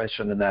other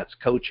profession, and that's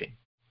coaching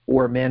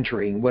or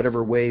mentoring,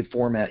 whatever way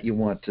format you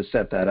want to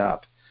set that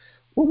up,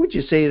 what would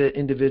you say to an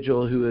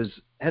individual who is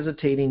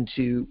hesitating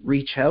to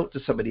reach out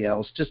to somebody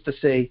else just to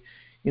say,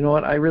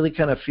 what, I really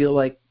kind of feel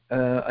like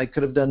I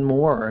could have done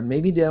more? And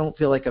maybe they don't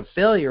feel like a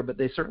failure, but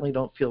they certainly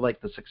don't feel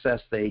like the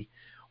success they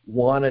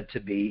want it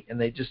to be,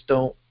 and they just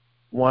don't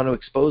want to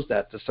expose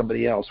that to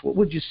somebody else. What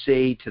would you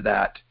say to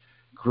that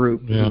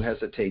group who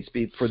hesitates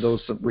for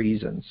those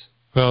reasons?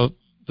 Well,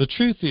 the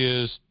truth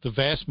is the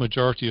vast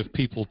majority of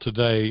people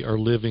today are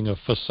living a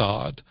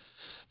facade.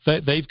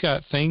 They've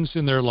got things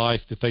in their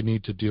life that they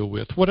need to deal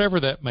with, whatever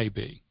that may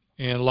be.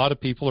 And a lot of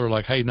people are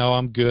like, hey, no,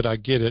 I'm good, I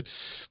get it.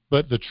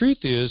 But the truth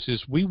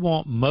is we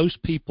want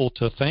most people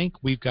to think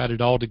we've got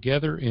it all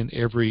together in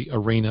every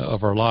arena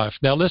of our life.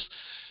 Now, let's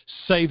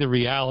say the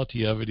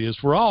reality of it is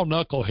we're all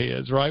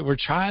knuckleheads, right? We're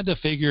trying to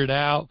figure it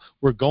out.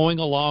 We're going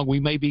along. We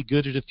may be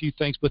good at a few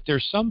things, but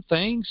there's some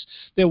things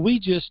that we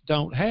just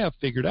don't have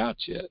figured out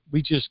yet.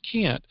 We just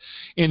can't.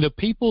 And the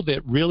people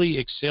that really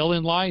excel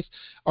in life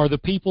are the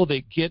people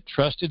that get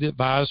trusted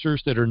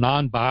advisors that are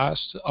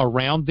non-biased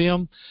around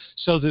them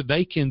so that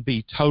they can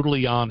be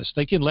totally honest.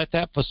 They can let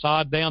that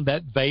facade down,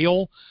 that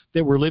veil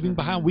that we're living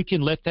behind, we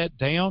can let that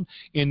down,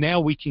 and now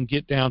we can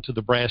get down to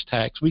the brass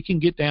tacks. We can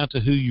get down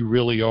to who you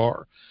really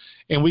are.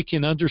 And we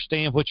can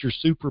understand what your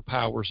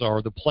superpowers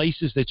are, the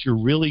places that you're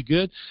really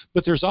good.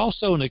 But there's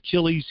also an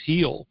Achilles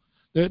heel.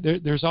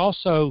 There's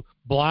also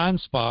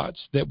blind spots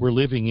that we're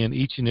living in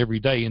each and every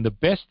day. And the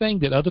best thing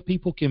that other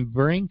people can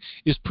bring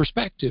is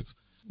perspective,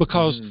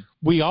 because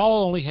we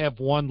all only have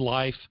one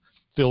life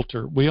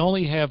filter. We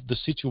only have the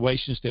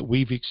situations that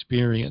we've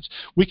experienced.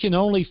 We can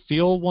only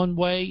feel one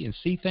way and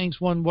see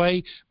things one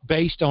way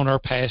based on our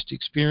past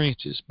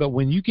experiences. But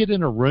when you get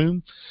in a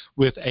room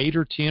with 8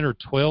 or 10 or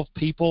 12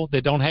 people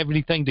that don't have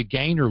anything to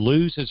gain or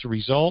lose as a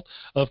result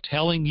of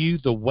telling you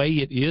the way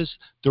it is,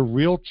 the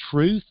real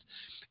truth,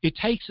 it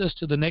takes us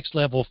to the next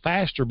level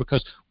faster,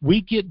 because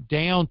we get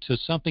down to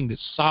something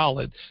that's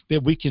solid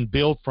that we can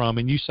build from.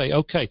 And you say,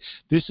 okay,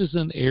 this is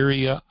an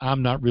area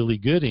I'm not really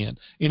good in.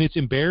 And it's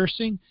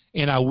embarrassing,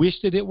 and I wish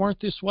that it weren't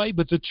this way.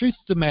 But the truth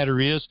of the matter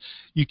is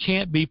you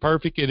can't be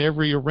perfect in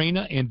every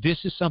arena, and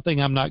this is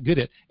something I'm not good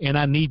at, and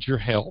I need your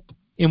help.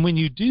 And when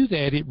you do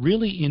that, it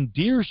really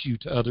endears you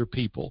to other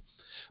people.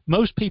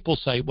 Most people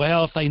say,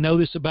 well, if they know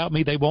this about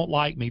me, they won't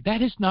like me.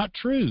 That is not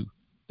true.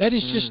 That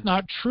is just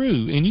not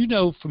true.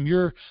 And from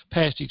your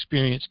past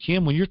experience,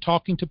 Kim, when you're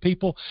talking to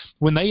people,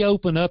 when they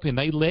open up and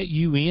they let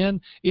you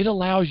in, it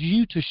allows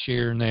you to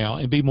share now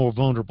and be more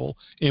vulnerable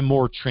and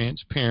more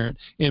transparent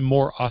and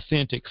more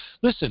authentic.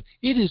 Listen,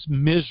 it is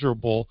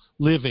miserable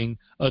living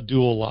a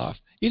dual life.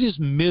 It is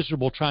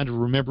miserable trying to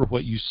remember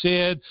what you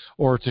said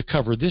or to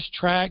cover this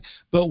track.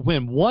 But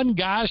when one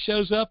guy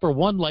shows up or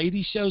one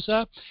lady shows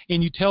up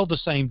and you tell the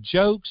same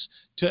jokes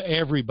to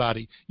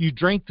everybody, you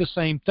drink the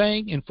same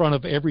thing in front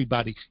of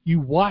everybody, you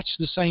watch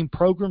the same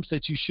programs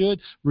that you should,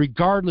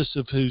 regardless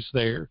of who's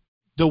there.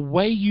 The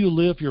way you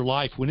live your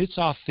life, when it's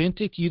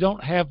authentic, you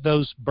don't have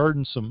those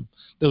burdensome,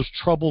 those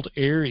troubled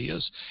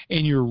areas,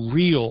 and you're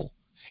real.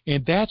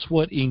 And that's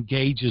what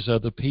engages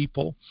other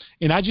people.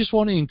 And I just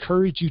want to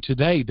encourage you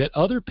today that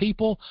other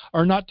people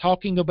are not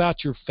talking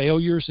about your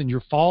failures and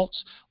your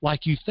faults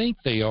like you think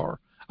they are.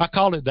 I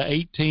call it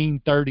the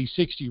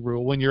 18-30-60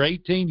 rule. When you're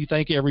 18, you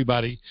think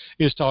everybody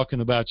is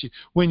talking about you.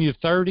 When you're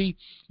 30,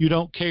 you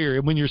don't care.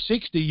 And when you're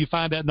 60, you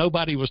find out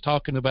nobody was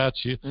talking about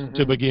you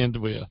to begin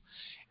with.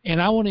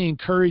 And I want to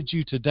encourage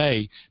you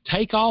today,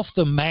 take off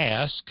the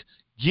mask.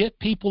 Get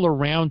people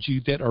around you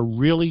that are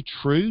really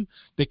true,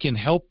 that can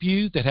help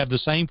you, that have the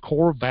same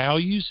core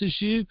values as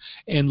you,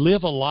 and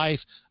live a life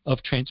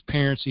of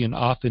transparency and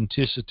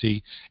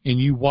authenticity, and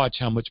you watch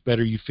how much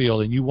better you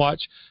feel, and you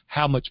watch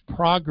how much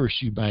progress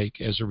you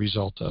make as a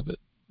result of it.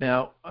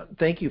 Now,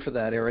 thank you for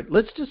that, Eric.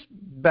 Let's just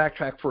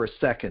backtrack for a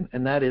second,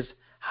 and that is,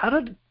 how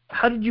did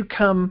you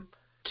come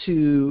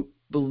to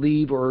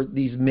believe, or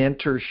these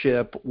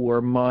mentorship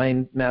or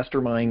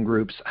mastermind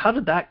groups, how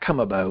did that come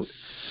about,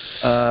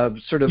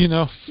 sort of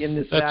in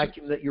this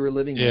vacuum that you were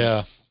living in?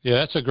 Yeah,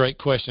 that's a great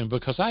question,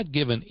 because I'd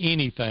given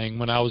anything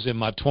when I was in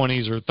my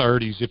 20s or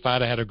 30s if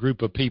I'd had a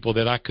group of people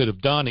that I could have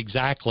done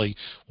exactly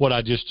what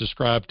I just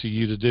described to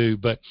you to do.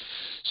 But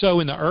so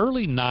in the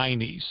early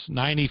 90s,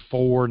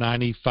 94,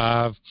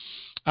 95,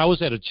 I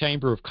was at a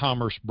Chamber of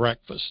Commerce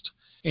breakfast,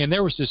 and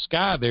there was this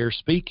guy there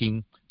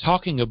speaking,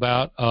 talking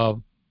about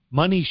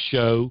money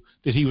show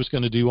that he was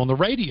going to do on the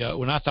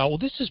radio. And I thought, well,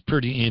 this is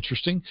pretty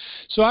interesting.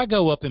 So I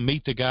go up and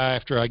meet the guy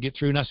after I get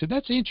through, and I said,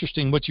 that's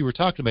interesting what you were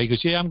talking about. He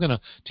goes, yeah, I'm going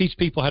to teach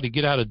people how to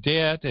get out of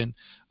debt. And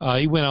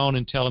he went on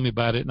and telling me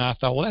about it, and I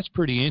thought, well, that's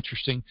pretty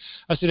interesting.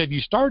 I said, have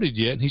you started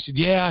yet? And he said,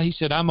 yeah. He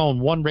said, I'm on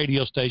one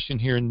radio station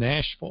here in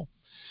Nashville.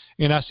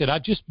 And I said, I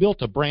just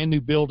built a brand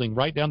new building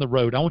right down the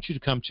road. I want you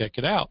to come check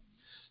it out.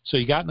 So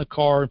he got in the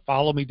car and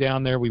followed me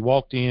down there. We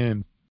walked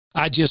in.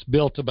 I just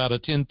built about a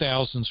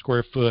 10,000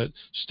 square foot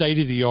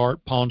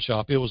state-of-the-art pawn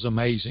shop. It was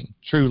amazing.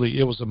 Truly,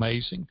 it was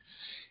amazing.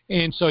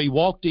 And so he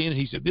walked in and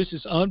he said, this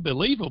is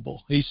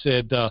unbelievable. He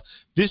said,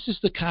 this is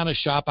the kind of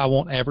shop I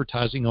want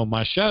advertising on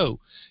my show.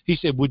 He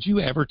said, would you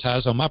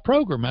advertise on my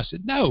program? I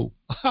said, no,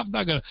 I'm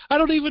not going to. I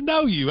don't even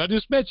know you. I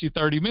just met you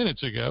 30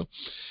 minutes ago.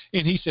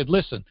 And he said,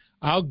 listen,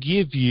 I'll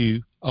give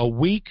you a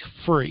week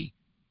free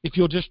if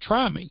you'll just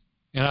try me.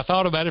 And I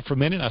thought about it for a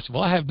minute. And I said,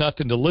 well, I have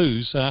nothing to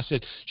lose. And I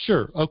said,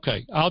 sure,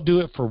 okay, I'll do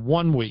it for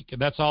 1 week, and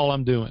that's all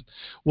I'm doing.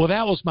 Well,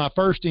 that was my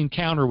first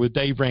encounter with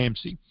Dave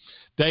Ramsey.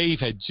 Dave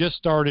had just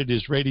started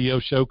his radio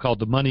show called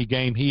The Money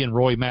Game, he and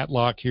Roy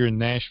Matlock here in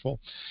Nashville.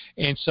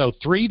 And so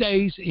 3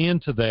 days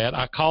into that,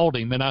 I called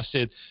him, and I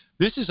said,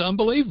 this is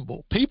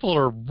unbelievable. People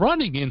are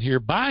running in here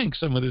buying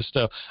some of this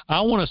stuff.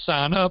 I want to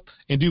sign up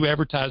and do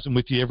advertising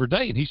with you every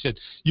day. And he said,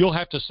 you'll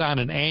have to sign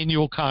an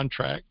annual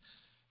contract.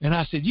 And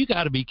I said, you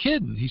got to be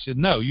kidding. He said,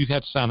 no, you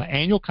have to sign an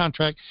annual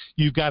contract.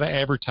 You've got to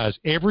advertise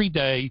every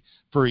day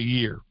for a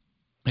year.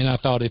 And I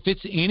thought, if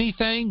it's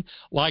anything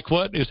like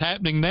what is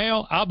happening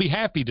now, I'll be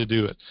happy to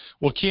do it.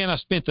 Well, Ken, I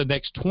spent the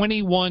next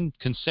 21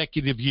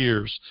 consecutive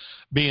years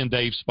being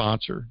Dave's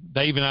sponsor.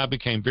 Dave and I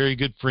became very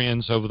good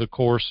friends over the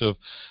course of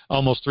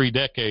almost 3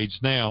 decades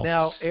now.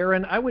 Now,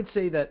 Aaron, I would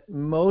say that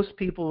most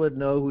people would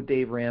know who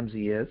Dave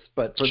Ramsey is,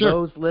 but for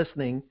those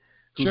listening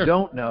who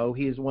don't know,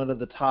 he is one of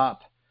the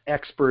top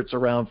experts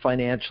around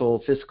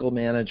financial, fiscal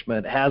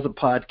management, has a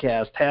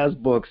podcast, has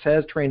books,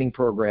 has training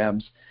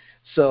programs.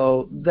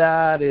 So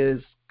that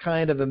is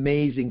kind of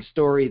amazing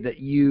story that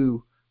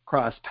you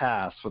crossed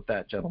paths with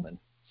that gentleman.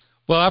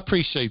 Well, I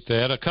appreciate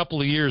that. A couple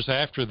of years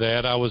after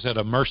that, I was at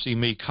a Mercy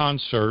Me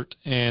concert,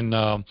 and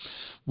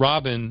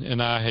Robin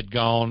and I had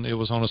gone. It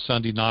was on a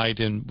Sunday night,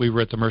 and we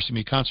were at the Mercy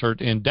Me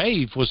concert, and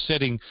Dave was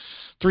sitting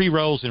 3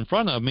 rows in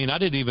front of me, and I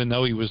didn't even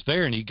know he was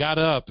there. And he got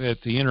up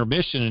at the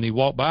intermission, and he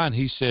walked by, and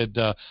he said,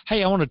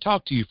 hey, I want to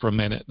talk to you for a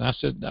minute. And I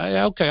said, hey,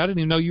 okay, I didn't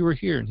even know you were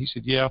here. And he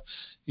said, yeah.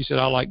 He said,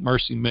 I like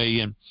Mercy Me.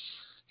 And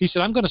he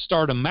said, I'm going to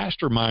start a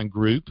mastermind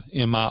group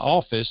in my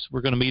office.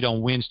 We're going to meet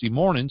on Wednesday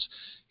mornings.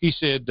 He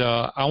said,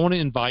 I want to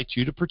invite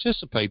you to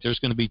participate. There's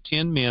going to be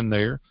 10 men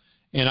there,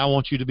 and I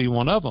want you to be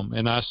one of them.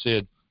 And I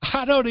said,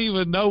 I don't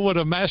even know what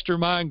a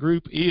mastermind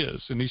group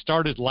is. And he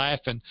started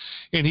laughing.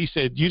 And he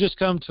said, you just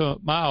come to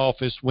my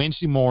office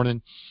Wednesday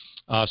morning,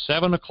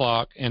 7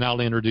 o'clock, and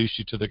I'll introduce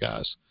you to the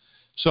guys.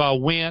 So I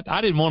went.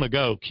 I didn't want to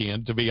go,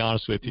 Ken, to be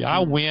honest with you. I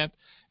went,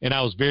 and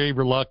I was very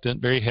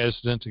reluctant, very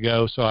hesitant to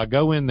go. So I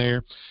go in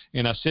there,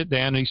 and I sit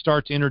down, and he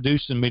starts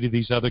introducing me to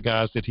these other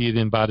guys that he had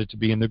invited to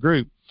be in the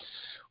group.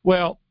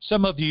 Well,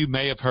 some of you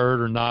may have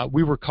heard or not,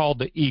 we were called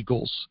the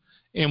Eagles.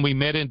 And we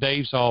met in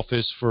Dave's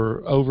office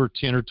for over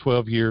 10 or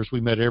 12 years. We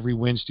met every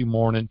Wednesday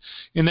morning.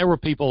 And there were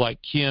people like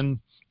Ken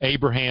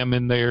Abraham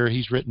in there.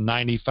 He's written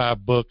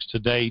 95 books to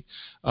date.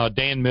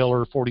 Dan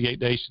Miller, 48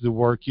 Days to the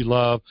Work You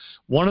Love.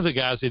 One of the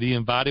guys that he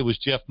invited was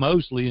Jeff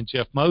Mosley, and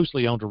Jeff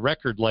Mosley owned a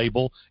record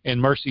label, and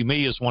Mercy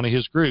Me is one of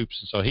his groups.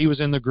 And so he was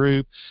in the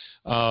group.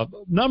 A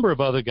number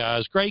of other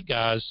guys, great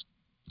guys.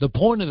 The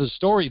point of the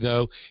story,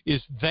 though,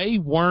 is they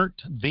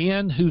weren't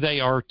then who they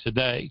are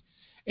today.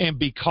 And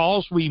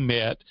because we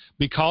met,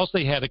 because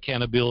they had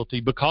accountability,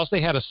 because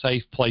they had a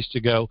safe place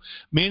to go,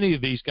 many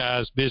of these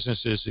guys'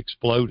 businesses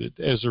exploded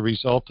as a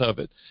result of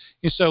it.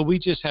 And so we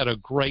just had a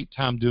great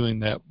time doing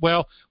that.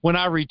 Well, when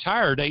I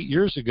retired 8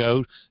 years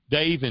ago,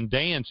 Dave and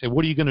Dan said,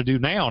 what are you going to do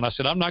now? And I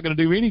said, I'm not going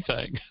to do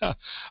anything.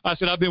 I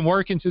said, I've been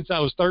working since I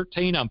was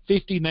 13. I'm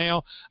 50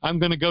 now. I'm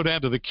going to go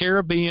down to the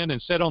Caribbean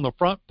and sit on the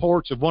front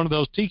porch of one of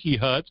those tiki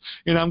huts,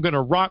 and I'm going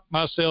to rock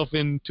myself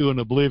into an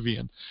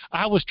oblivion.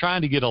 I was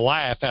trying to get a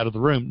laugh out of the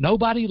room.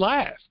 Nobody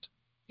laughed.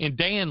 And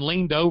Dan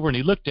leaned over, and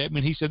he looked at me,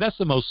 and he said, that's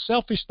the most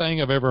selfish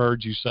thing I've ever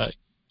heard you say.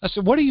 I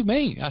said, what do you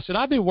mean? I said,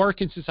 I've been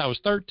working since I was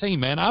 13,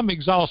 man. I'm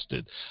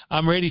exhausted.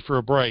 I'm ready for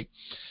a break.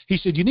 He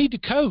said, you need to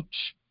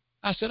coach.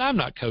 I said, I'm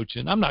not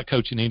coaching. I'm not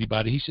coaching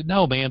anybody. He said,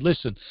 no, man,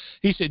 listen.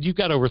 He said, you've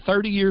got over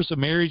 30 years of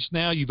marriage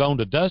now. You've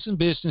owned a dozen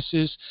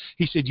businesses.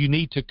 He said, you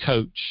need to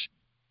coach.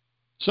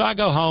 So I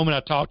go home and I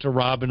talk to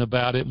Robin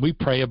about it, and we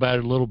pray about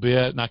it a little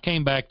bit. And I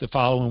came back the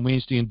following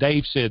Wednesday, and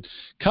Dave said,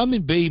 come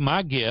and be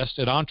my guest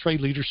at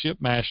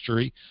EntreLeadership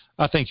Mastery.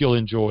 I think you'll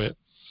enjoy it.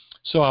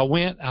 So I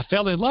went. I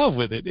fell in love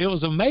with it. It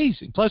was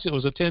amazing. Plus, it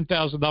was a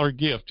 $10,000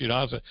 gift. You know,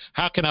 I said,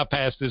 how can I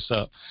pass this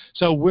up?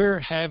 So we're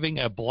having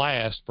a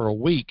blast for a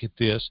week at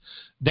this.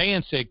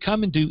 Dan said,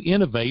 come and do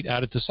Innovate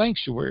out at the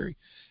sanctuary.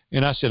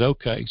 And I said,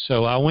 okay.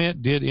 So I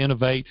went, did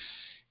Innovate.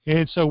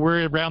 And so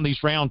we're around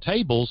these round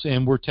tables,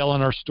 and we're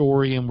telling our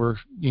story, and we're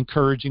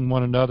encouraging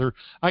one another.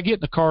 I get in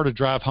the car to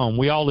drive home.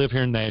 We all live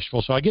here in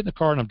Nashville. So I get in the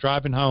car, and I'm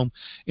driving home,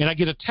 and I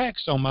get a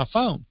text on my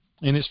phone,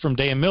 and it's from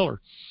Dan Miller.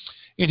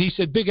 And he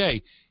said, Big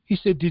A, he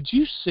said, did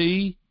you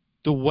see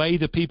the way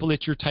the people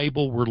at your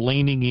table were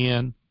leaning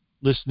in,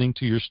 listening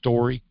to your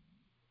story?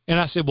 And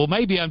I said, well,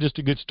 maybe I'm just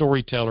a good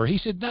storyteller. He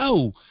said,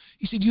 no.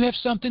 He said, you have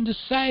something to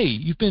say.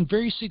 You've been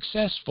very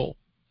successful,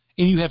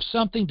 and you have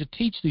something to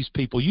teach these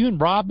people. You and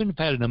Robin have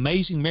had an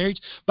amazing marriage.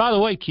 By the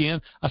way,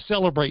 Ken, I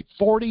celebrate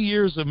 40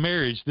 years of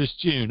marriage this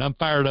June. I'm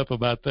fired up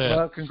about that.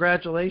 Well,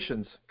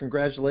 congratulations.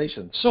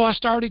 Congratulations. So I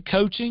started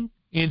coaching,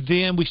 and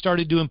then we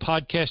started doing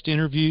podcast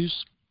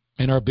interviews,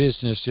 and our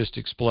business just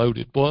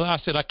exploded. Well, I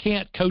said, I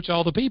can't coach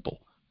all the people.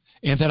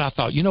 And then I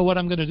thought, you know what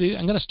I'm going to do?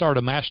 I'm going to start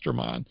a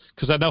mastermind,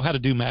 because I know how to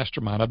do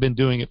mastermind. I've been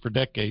doing it for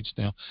decades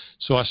now.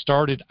 So I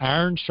started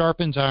Iron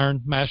Sharpens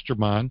Iron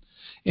Mastermind,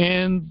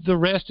 and the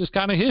rest is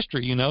kind of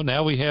history. You know,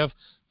 now we have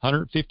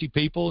 150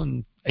 people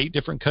in 8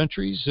 different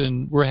countries,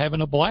 and we're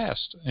having a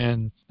blast.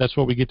 And that's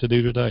what we get to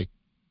do today.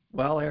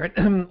 Well,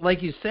 Aaron,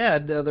 like you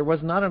said, there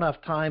was not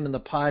enough time in the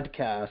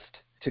podcast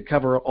to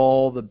cover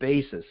all the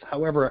bases.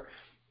 However,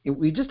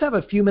 we just have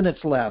a few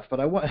minutes left, but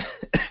I want,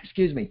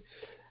 excuse me,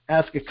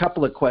 ask a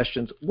couple of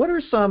questions. What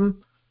are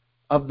some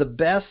of the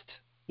best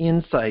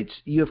insights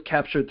you have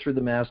captured through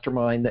the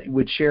mastermind that you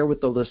would share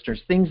with the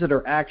listeners, things that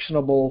are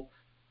actionable,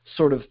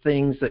 sort of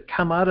things that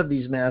come out of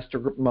these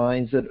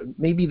masterminds that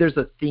maybe there's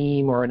a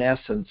theme or an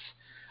essence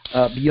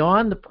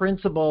beyond the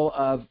principle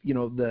of, you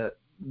know, the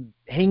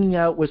hanging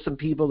out with some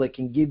people that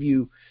can give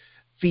you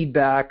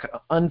feedback,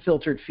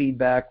 unfiltered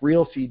feedback,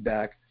 real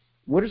feedback?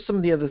 What are some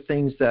of the other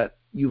things that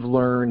you've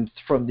learned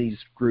from these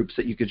groups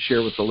that you could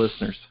share with the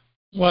listeners?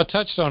 Well, I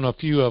touched on a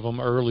few of them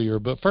earlier,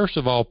 but first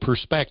of all,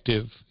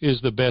 perspective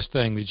is the best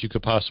thing that you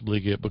could possibly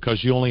get,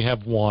 because you only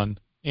have one.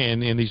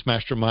 And in these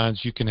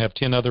masterminds, you can have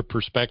 10 other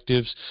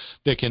perspectives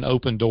that can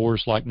open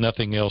doors like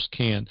nothing else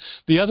can.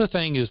 The other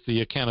thing is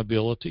the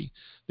accountability.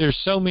 There's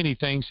so many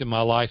things in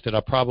my life that I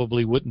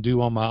probably wouldn't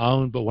do on my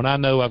own, but when I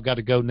know I've got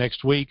to go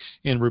next week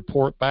and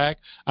report back,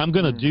 I'm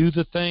going to do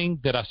the thing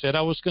that I said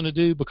I was going to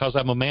do, because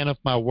I'm a man of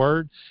my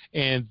word,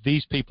 and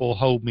these people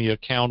hold me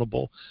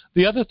accountable.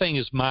 The other thing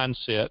is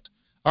mindset.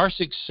 Our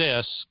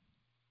success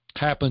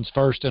happens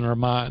first in our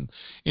mind.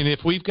 And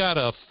if we've got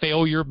a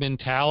failure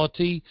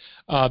mentality,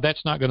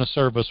 that's not going to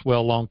serve us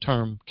well long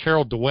term.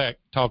 Carol Dweck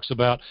talks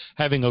about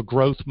having a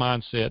growth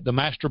mindset. The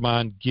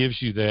mastermind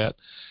gives you that.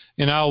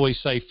 And I always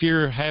say,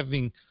 fear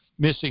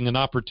missing an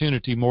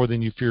opportunity more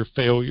than you fear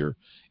failure.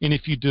 And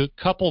if you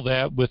couple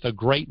that with a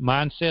great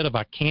mindset of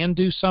I can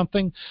do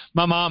something.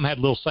 My mom had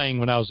a little saying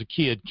when I was a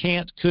kid,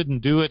 can't, couldn't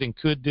do it, and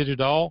could did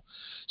it all.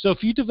 So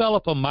if you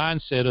develop a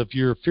mindset of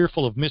you're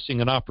fearful of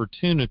missing an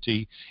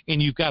opportunity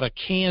and you've got a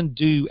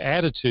can-do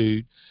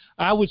attitude,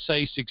 I would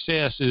say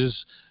success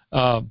is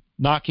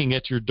knocking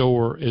at your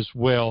door as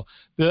well.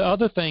 The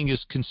other thing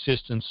is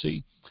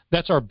consistency.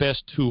 That's our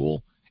best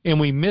tool. And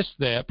we miss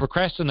that.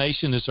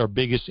 Procrastination is our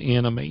biggest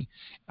enemy.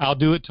 I'll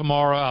do it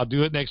tomorrow. I'll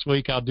do it next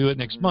week. I'll do it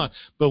next month.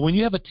 But when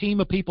you have a team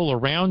of people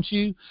around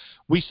you,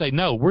 we say,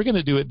 no, we're going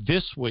to do it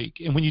this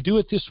week. And when you do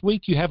it this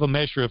week, you have a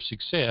measure of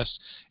success.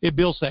 It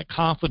builds that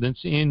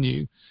confidence in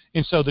you.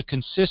 And so the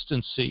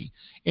consistency.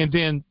 And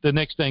then the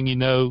next thing you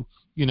know,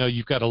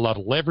 you've got a lot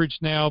of leverage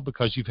now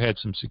because you've had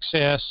some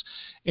success.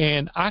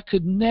 And I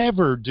could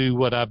never do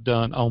what I've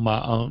done on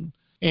my own.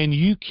 And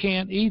you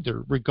can't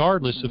either,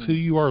 regardless of who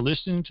you are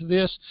listening to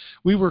this.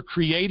 We were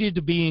created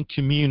to be in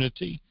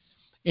community.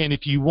 And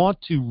if you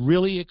want to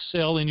really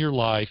excel in your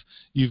life,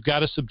 you've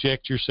got to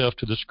subject yourself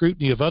to the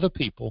scrutiny of other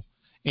people,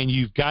 and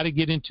you've got to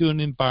get into an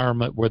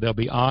environment where they'll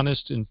be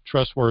honest and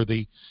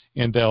trustworthy,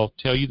 and they'll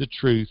tell you the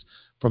truth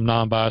from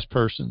non-biased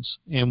persons.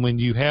 And when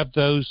you have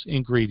those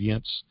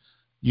ingredients,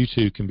 you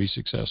too can be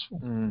successful.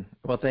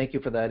 Well, thank you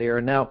for that,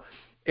 Aaron. Now,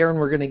 Aaron,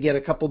 we're going to get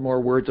a couple more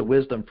words of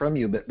wisdom from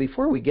you, but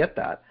before we get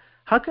that,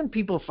 how can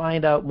people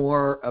find out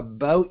more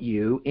about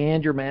you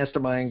and your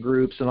mastermind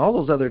groups and all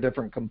those other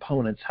different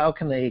components? How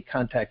can they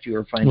contact you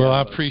or find out? Well,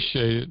 I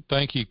appreciate it.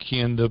 Thank you,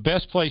 Ken. The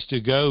best place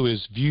to go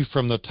is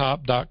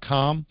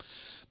viewfromthetop.com.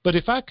 But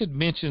if I could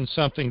mention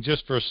something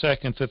just for a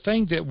second, the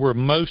thing that we're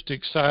most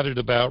excited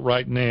about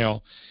right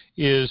now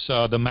is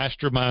the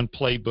Mastermind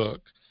Playbook.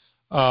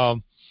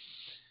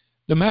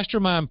 The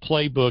Mastermind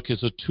Playbook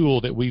is a tool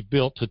that we've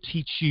built to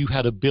teach you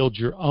how to build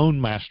your own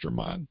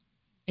mastermind.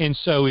 And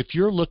so if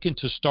you're looking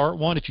to start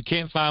one, if you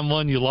can't find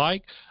one you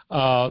like,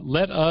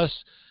 let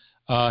us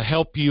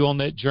help you on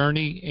that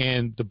journey.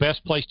 And the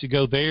best place to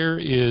go there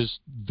is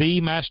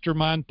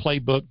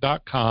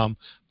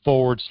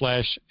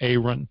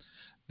themastermindplaybook.com/Aaron.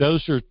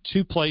 Those are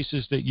two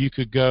places that you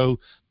could go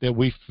that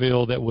we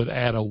feel that would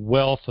add a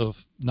wealth of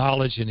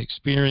knowledge and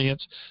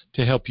experience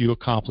to help you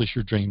accomplish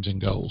your dreams and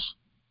goals.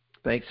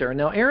 Thanks, Aaron.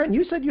 Now, Aaron,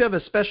 you said you have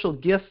a special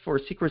gift for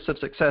Secrets of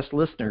Success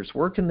listeners.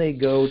 Where can they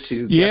go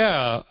to get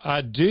that?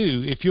 I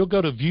do. If you'll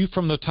go to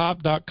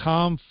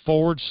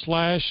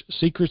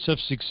viewfromthetop.com/Secrets of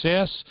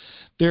Success,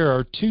 there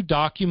are 2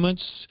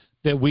 documents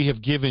that we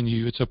have given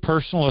you. It's a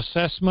personal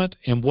assessment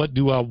and what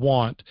do I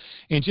want.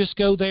 And just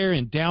go there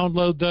and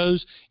download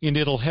those, and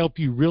it'll help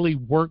you really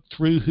work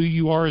through who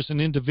you are as an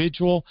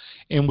individual,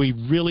 and we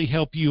really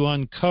help you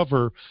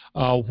uncover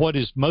what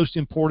is most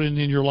important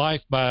in your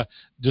life by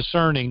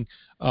discerning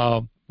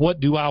what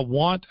do I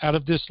want out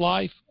of this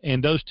life?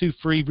 And those two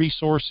free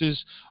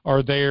resources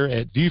are there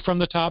at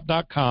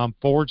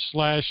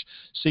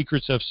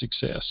viewfromthetop.com/secrets of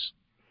success.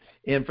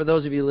 And for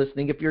those of you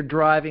listening, if you're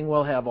driving,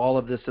 we'll have all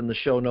of this in the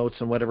show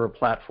notes on whatever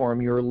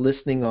platform you're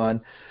listening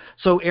on.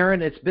 So,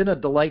 Aaron, it's been a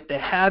delight to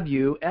have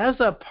you. As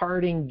a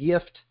parting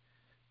gift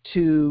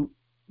to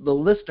the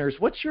listeners,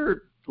 what's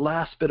your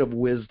last bit of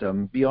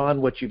wisdom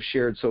beyond what you've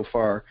shared so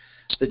far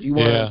that you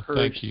want to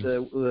encourage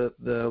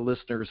the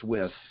listeners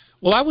with?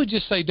 Well, I would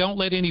just say don't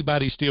let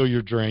anybody steal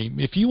your dream.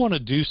 If you want to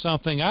do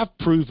something, I've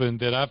proven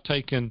that I've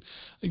taken,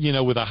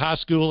 with a high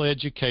school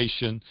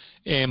education,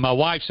 and my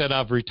wife said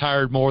I've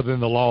retired more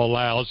than the law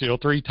allows.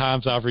 3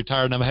 times I've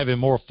retired, and I'm having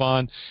more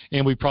fun,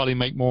 and we probably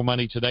make more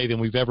money today than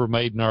we've ever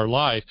made in our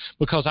life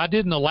because I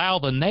didn't allow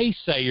the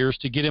naysayers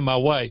to get in my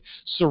way.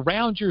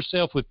 Surround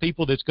yourself with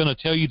people that's going to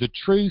tell you the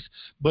truth,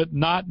 but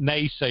not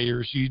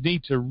naysayers. You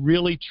need to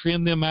really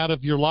trim them out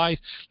of your life.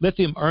 Let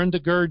them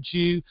undergird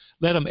you.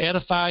 Let them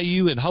edify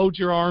you and hold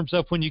your arms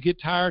up when you get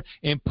tired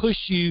and push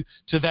you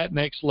to that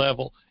next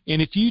level. And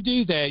if you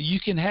do that, you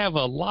can have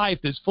a life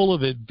that's full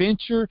of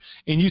adventure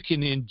and you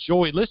can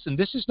enjoy. Listen,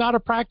 this is not a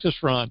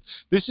practice run.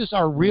 This is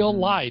our real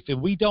life, and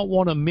we don't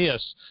want to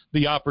miss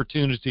the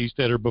opportunities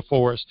that are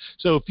before us.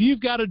 So if you've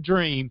got a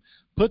dream,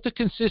 put the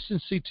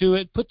consistency to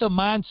it, put the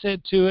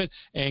mindset to it,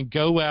 and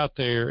go out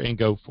there and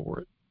go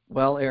for it.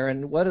 Well,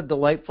 Aaron, what a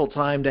delightful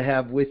time to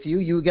have with you.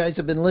 You guys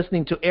have been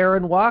listening to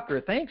Aaron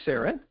Walker. Thanks,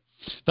 Aaron.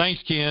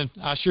 Thanks, Ken.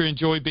 I sure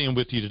enjoyed being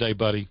with you today,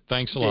 buddy.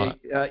 Thanks a lot.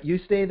 You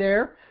stay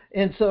there.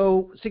 And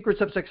so,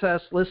 Secrets of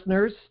Success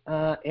listeners,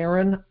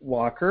 Aaron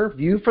Walker,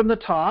 View from the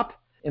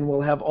Top, and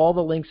we'll have all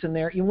the links in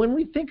there. And when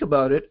we think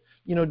about it,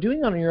 doing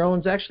it on your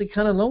own is actually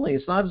kind of lonely.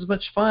 It's not as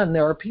much fun.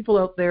 There are people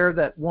out there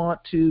that want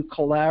to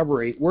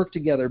collaborate, work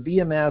together, be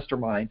a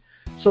mastermind.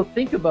 So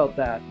think about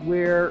that.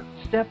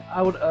 Step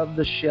out of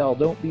the shell.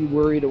 Don't be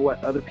worried of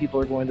what other people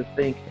are going to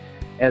think,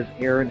 as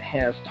Aaron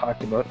has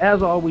talked about.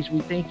 As always, we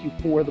thank you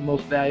for the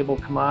most valuable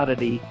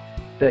commodity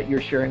that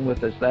you're sharing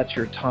with us. That's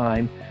your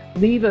time.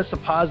 Leave us a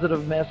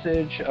positive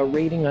message, a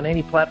rating on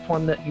any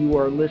platform that you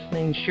are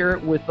listening. Share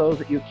it with those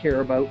that you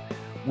care about.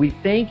 We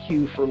thank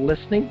you for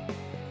listening.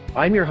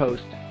 I'm your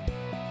host,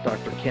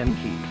 Dr. Ken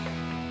Keys.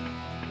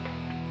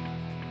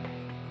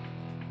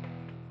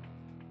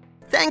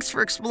 Thanks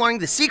for exploring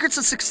the secrets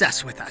of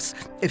success with us.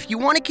 If you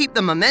want to keep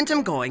the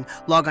momentum going,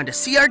 log on to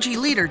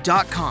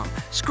crgleader.com.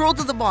 Scroll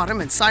to the bottom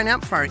and sign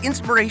up for our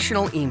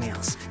inspirational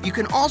emails. You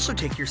can also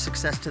take your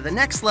success to the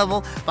next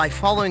level by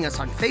following us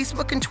on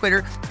Facebook and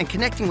Twitter and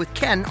connecting with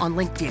Ken on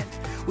LinkedIn.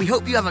 We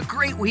hope you have a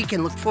great week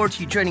and look forward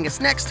to you joining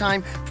us next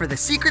time for the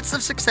Secrets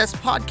of Success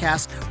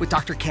podcast with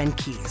Dr. Ken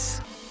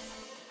Keys.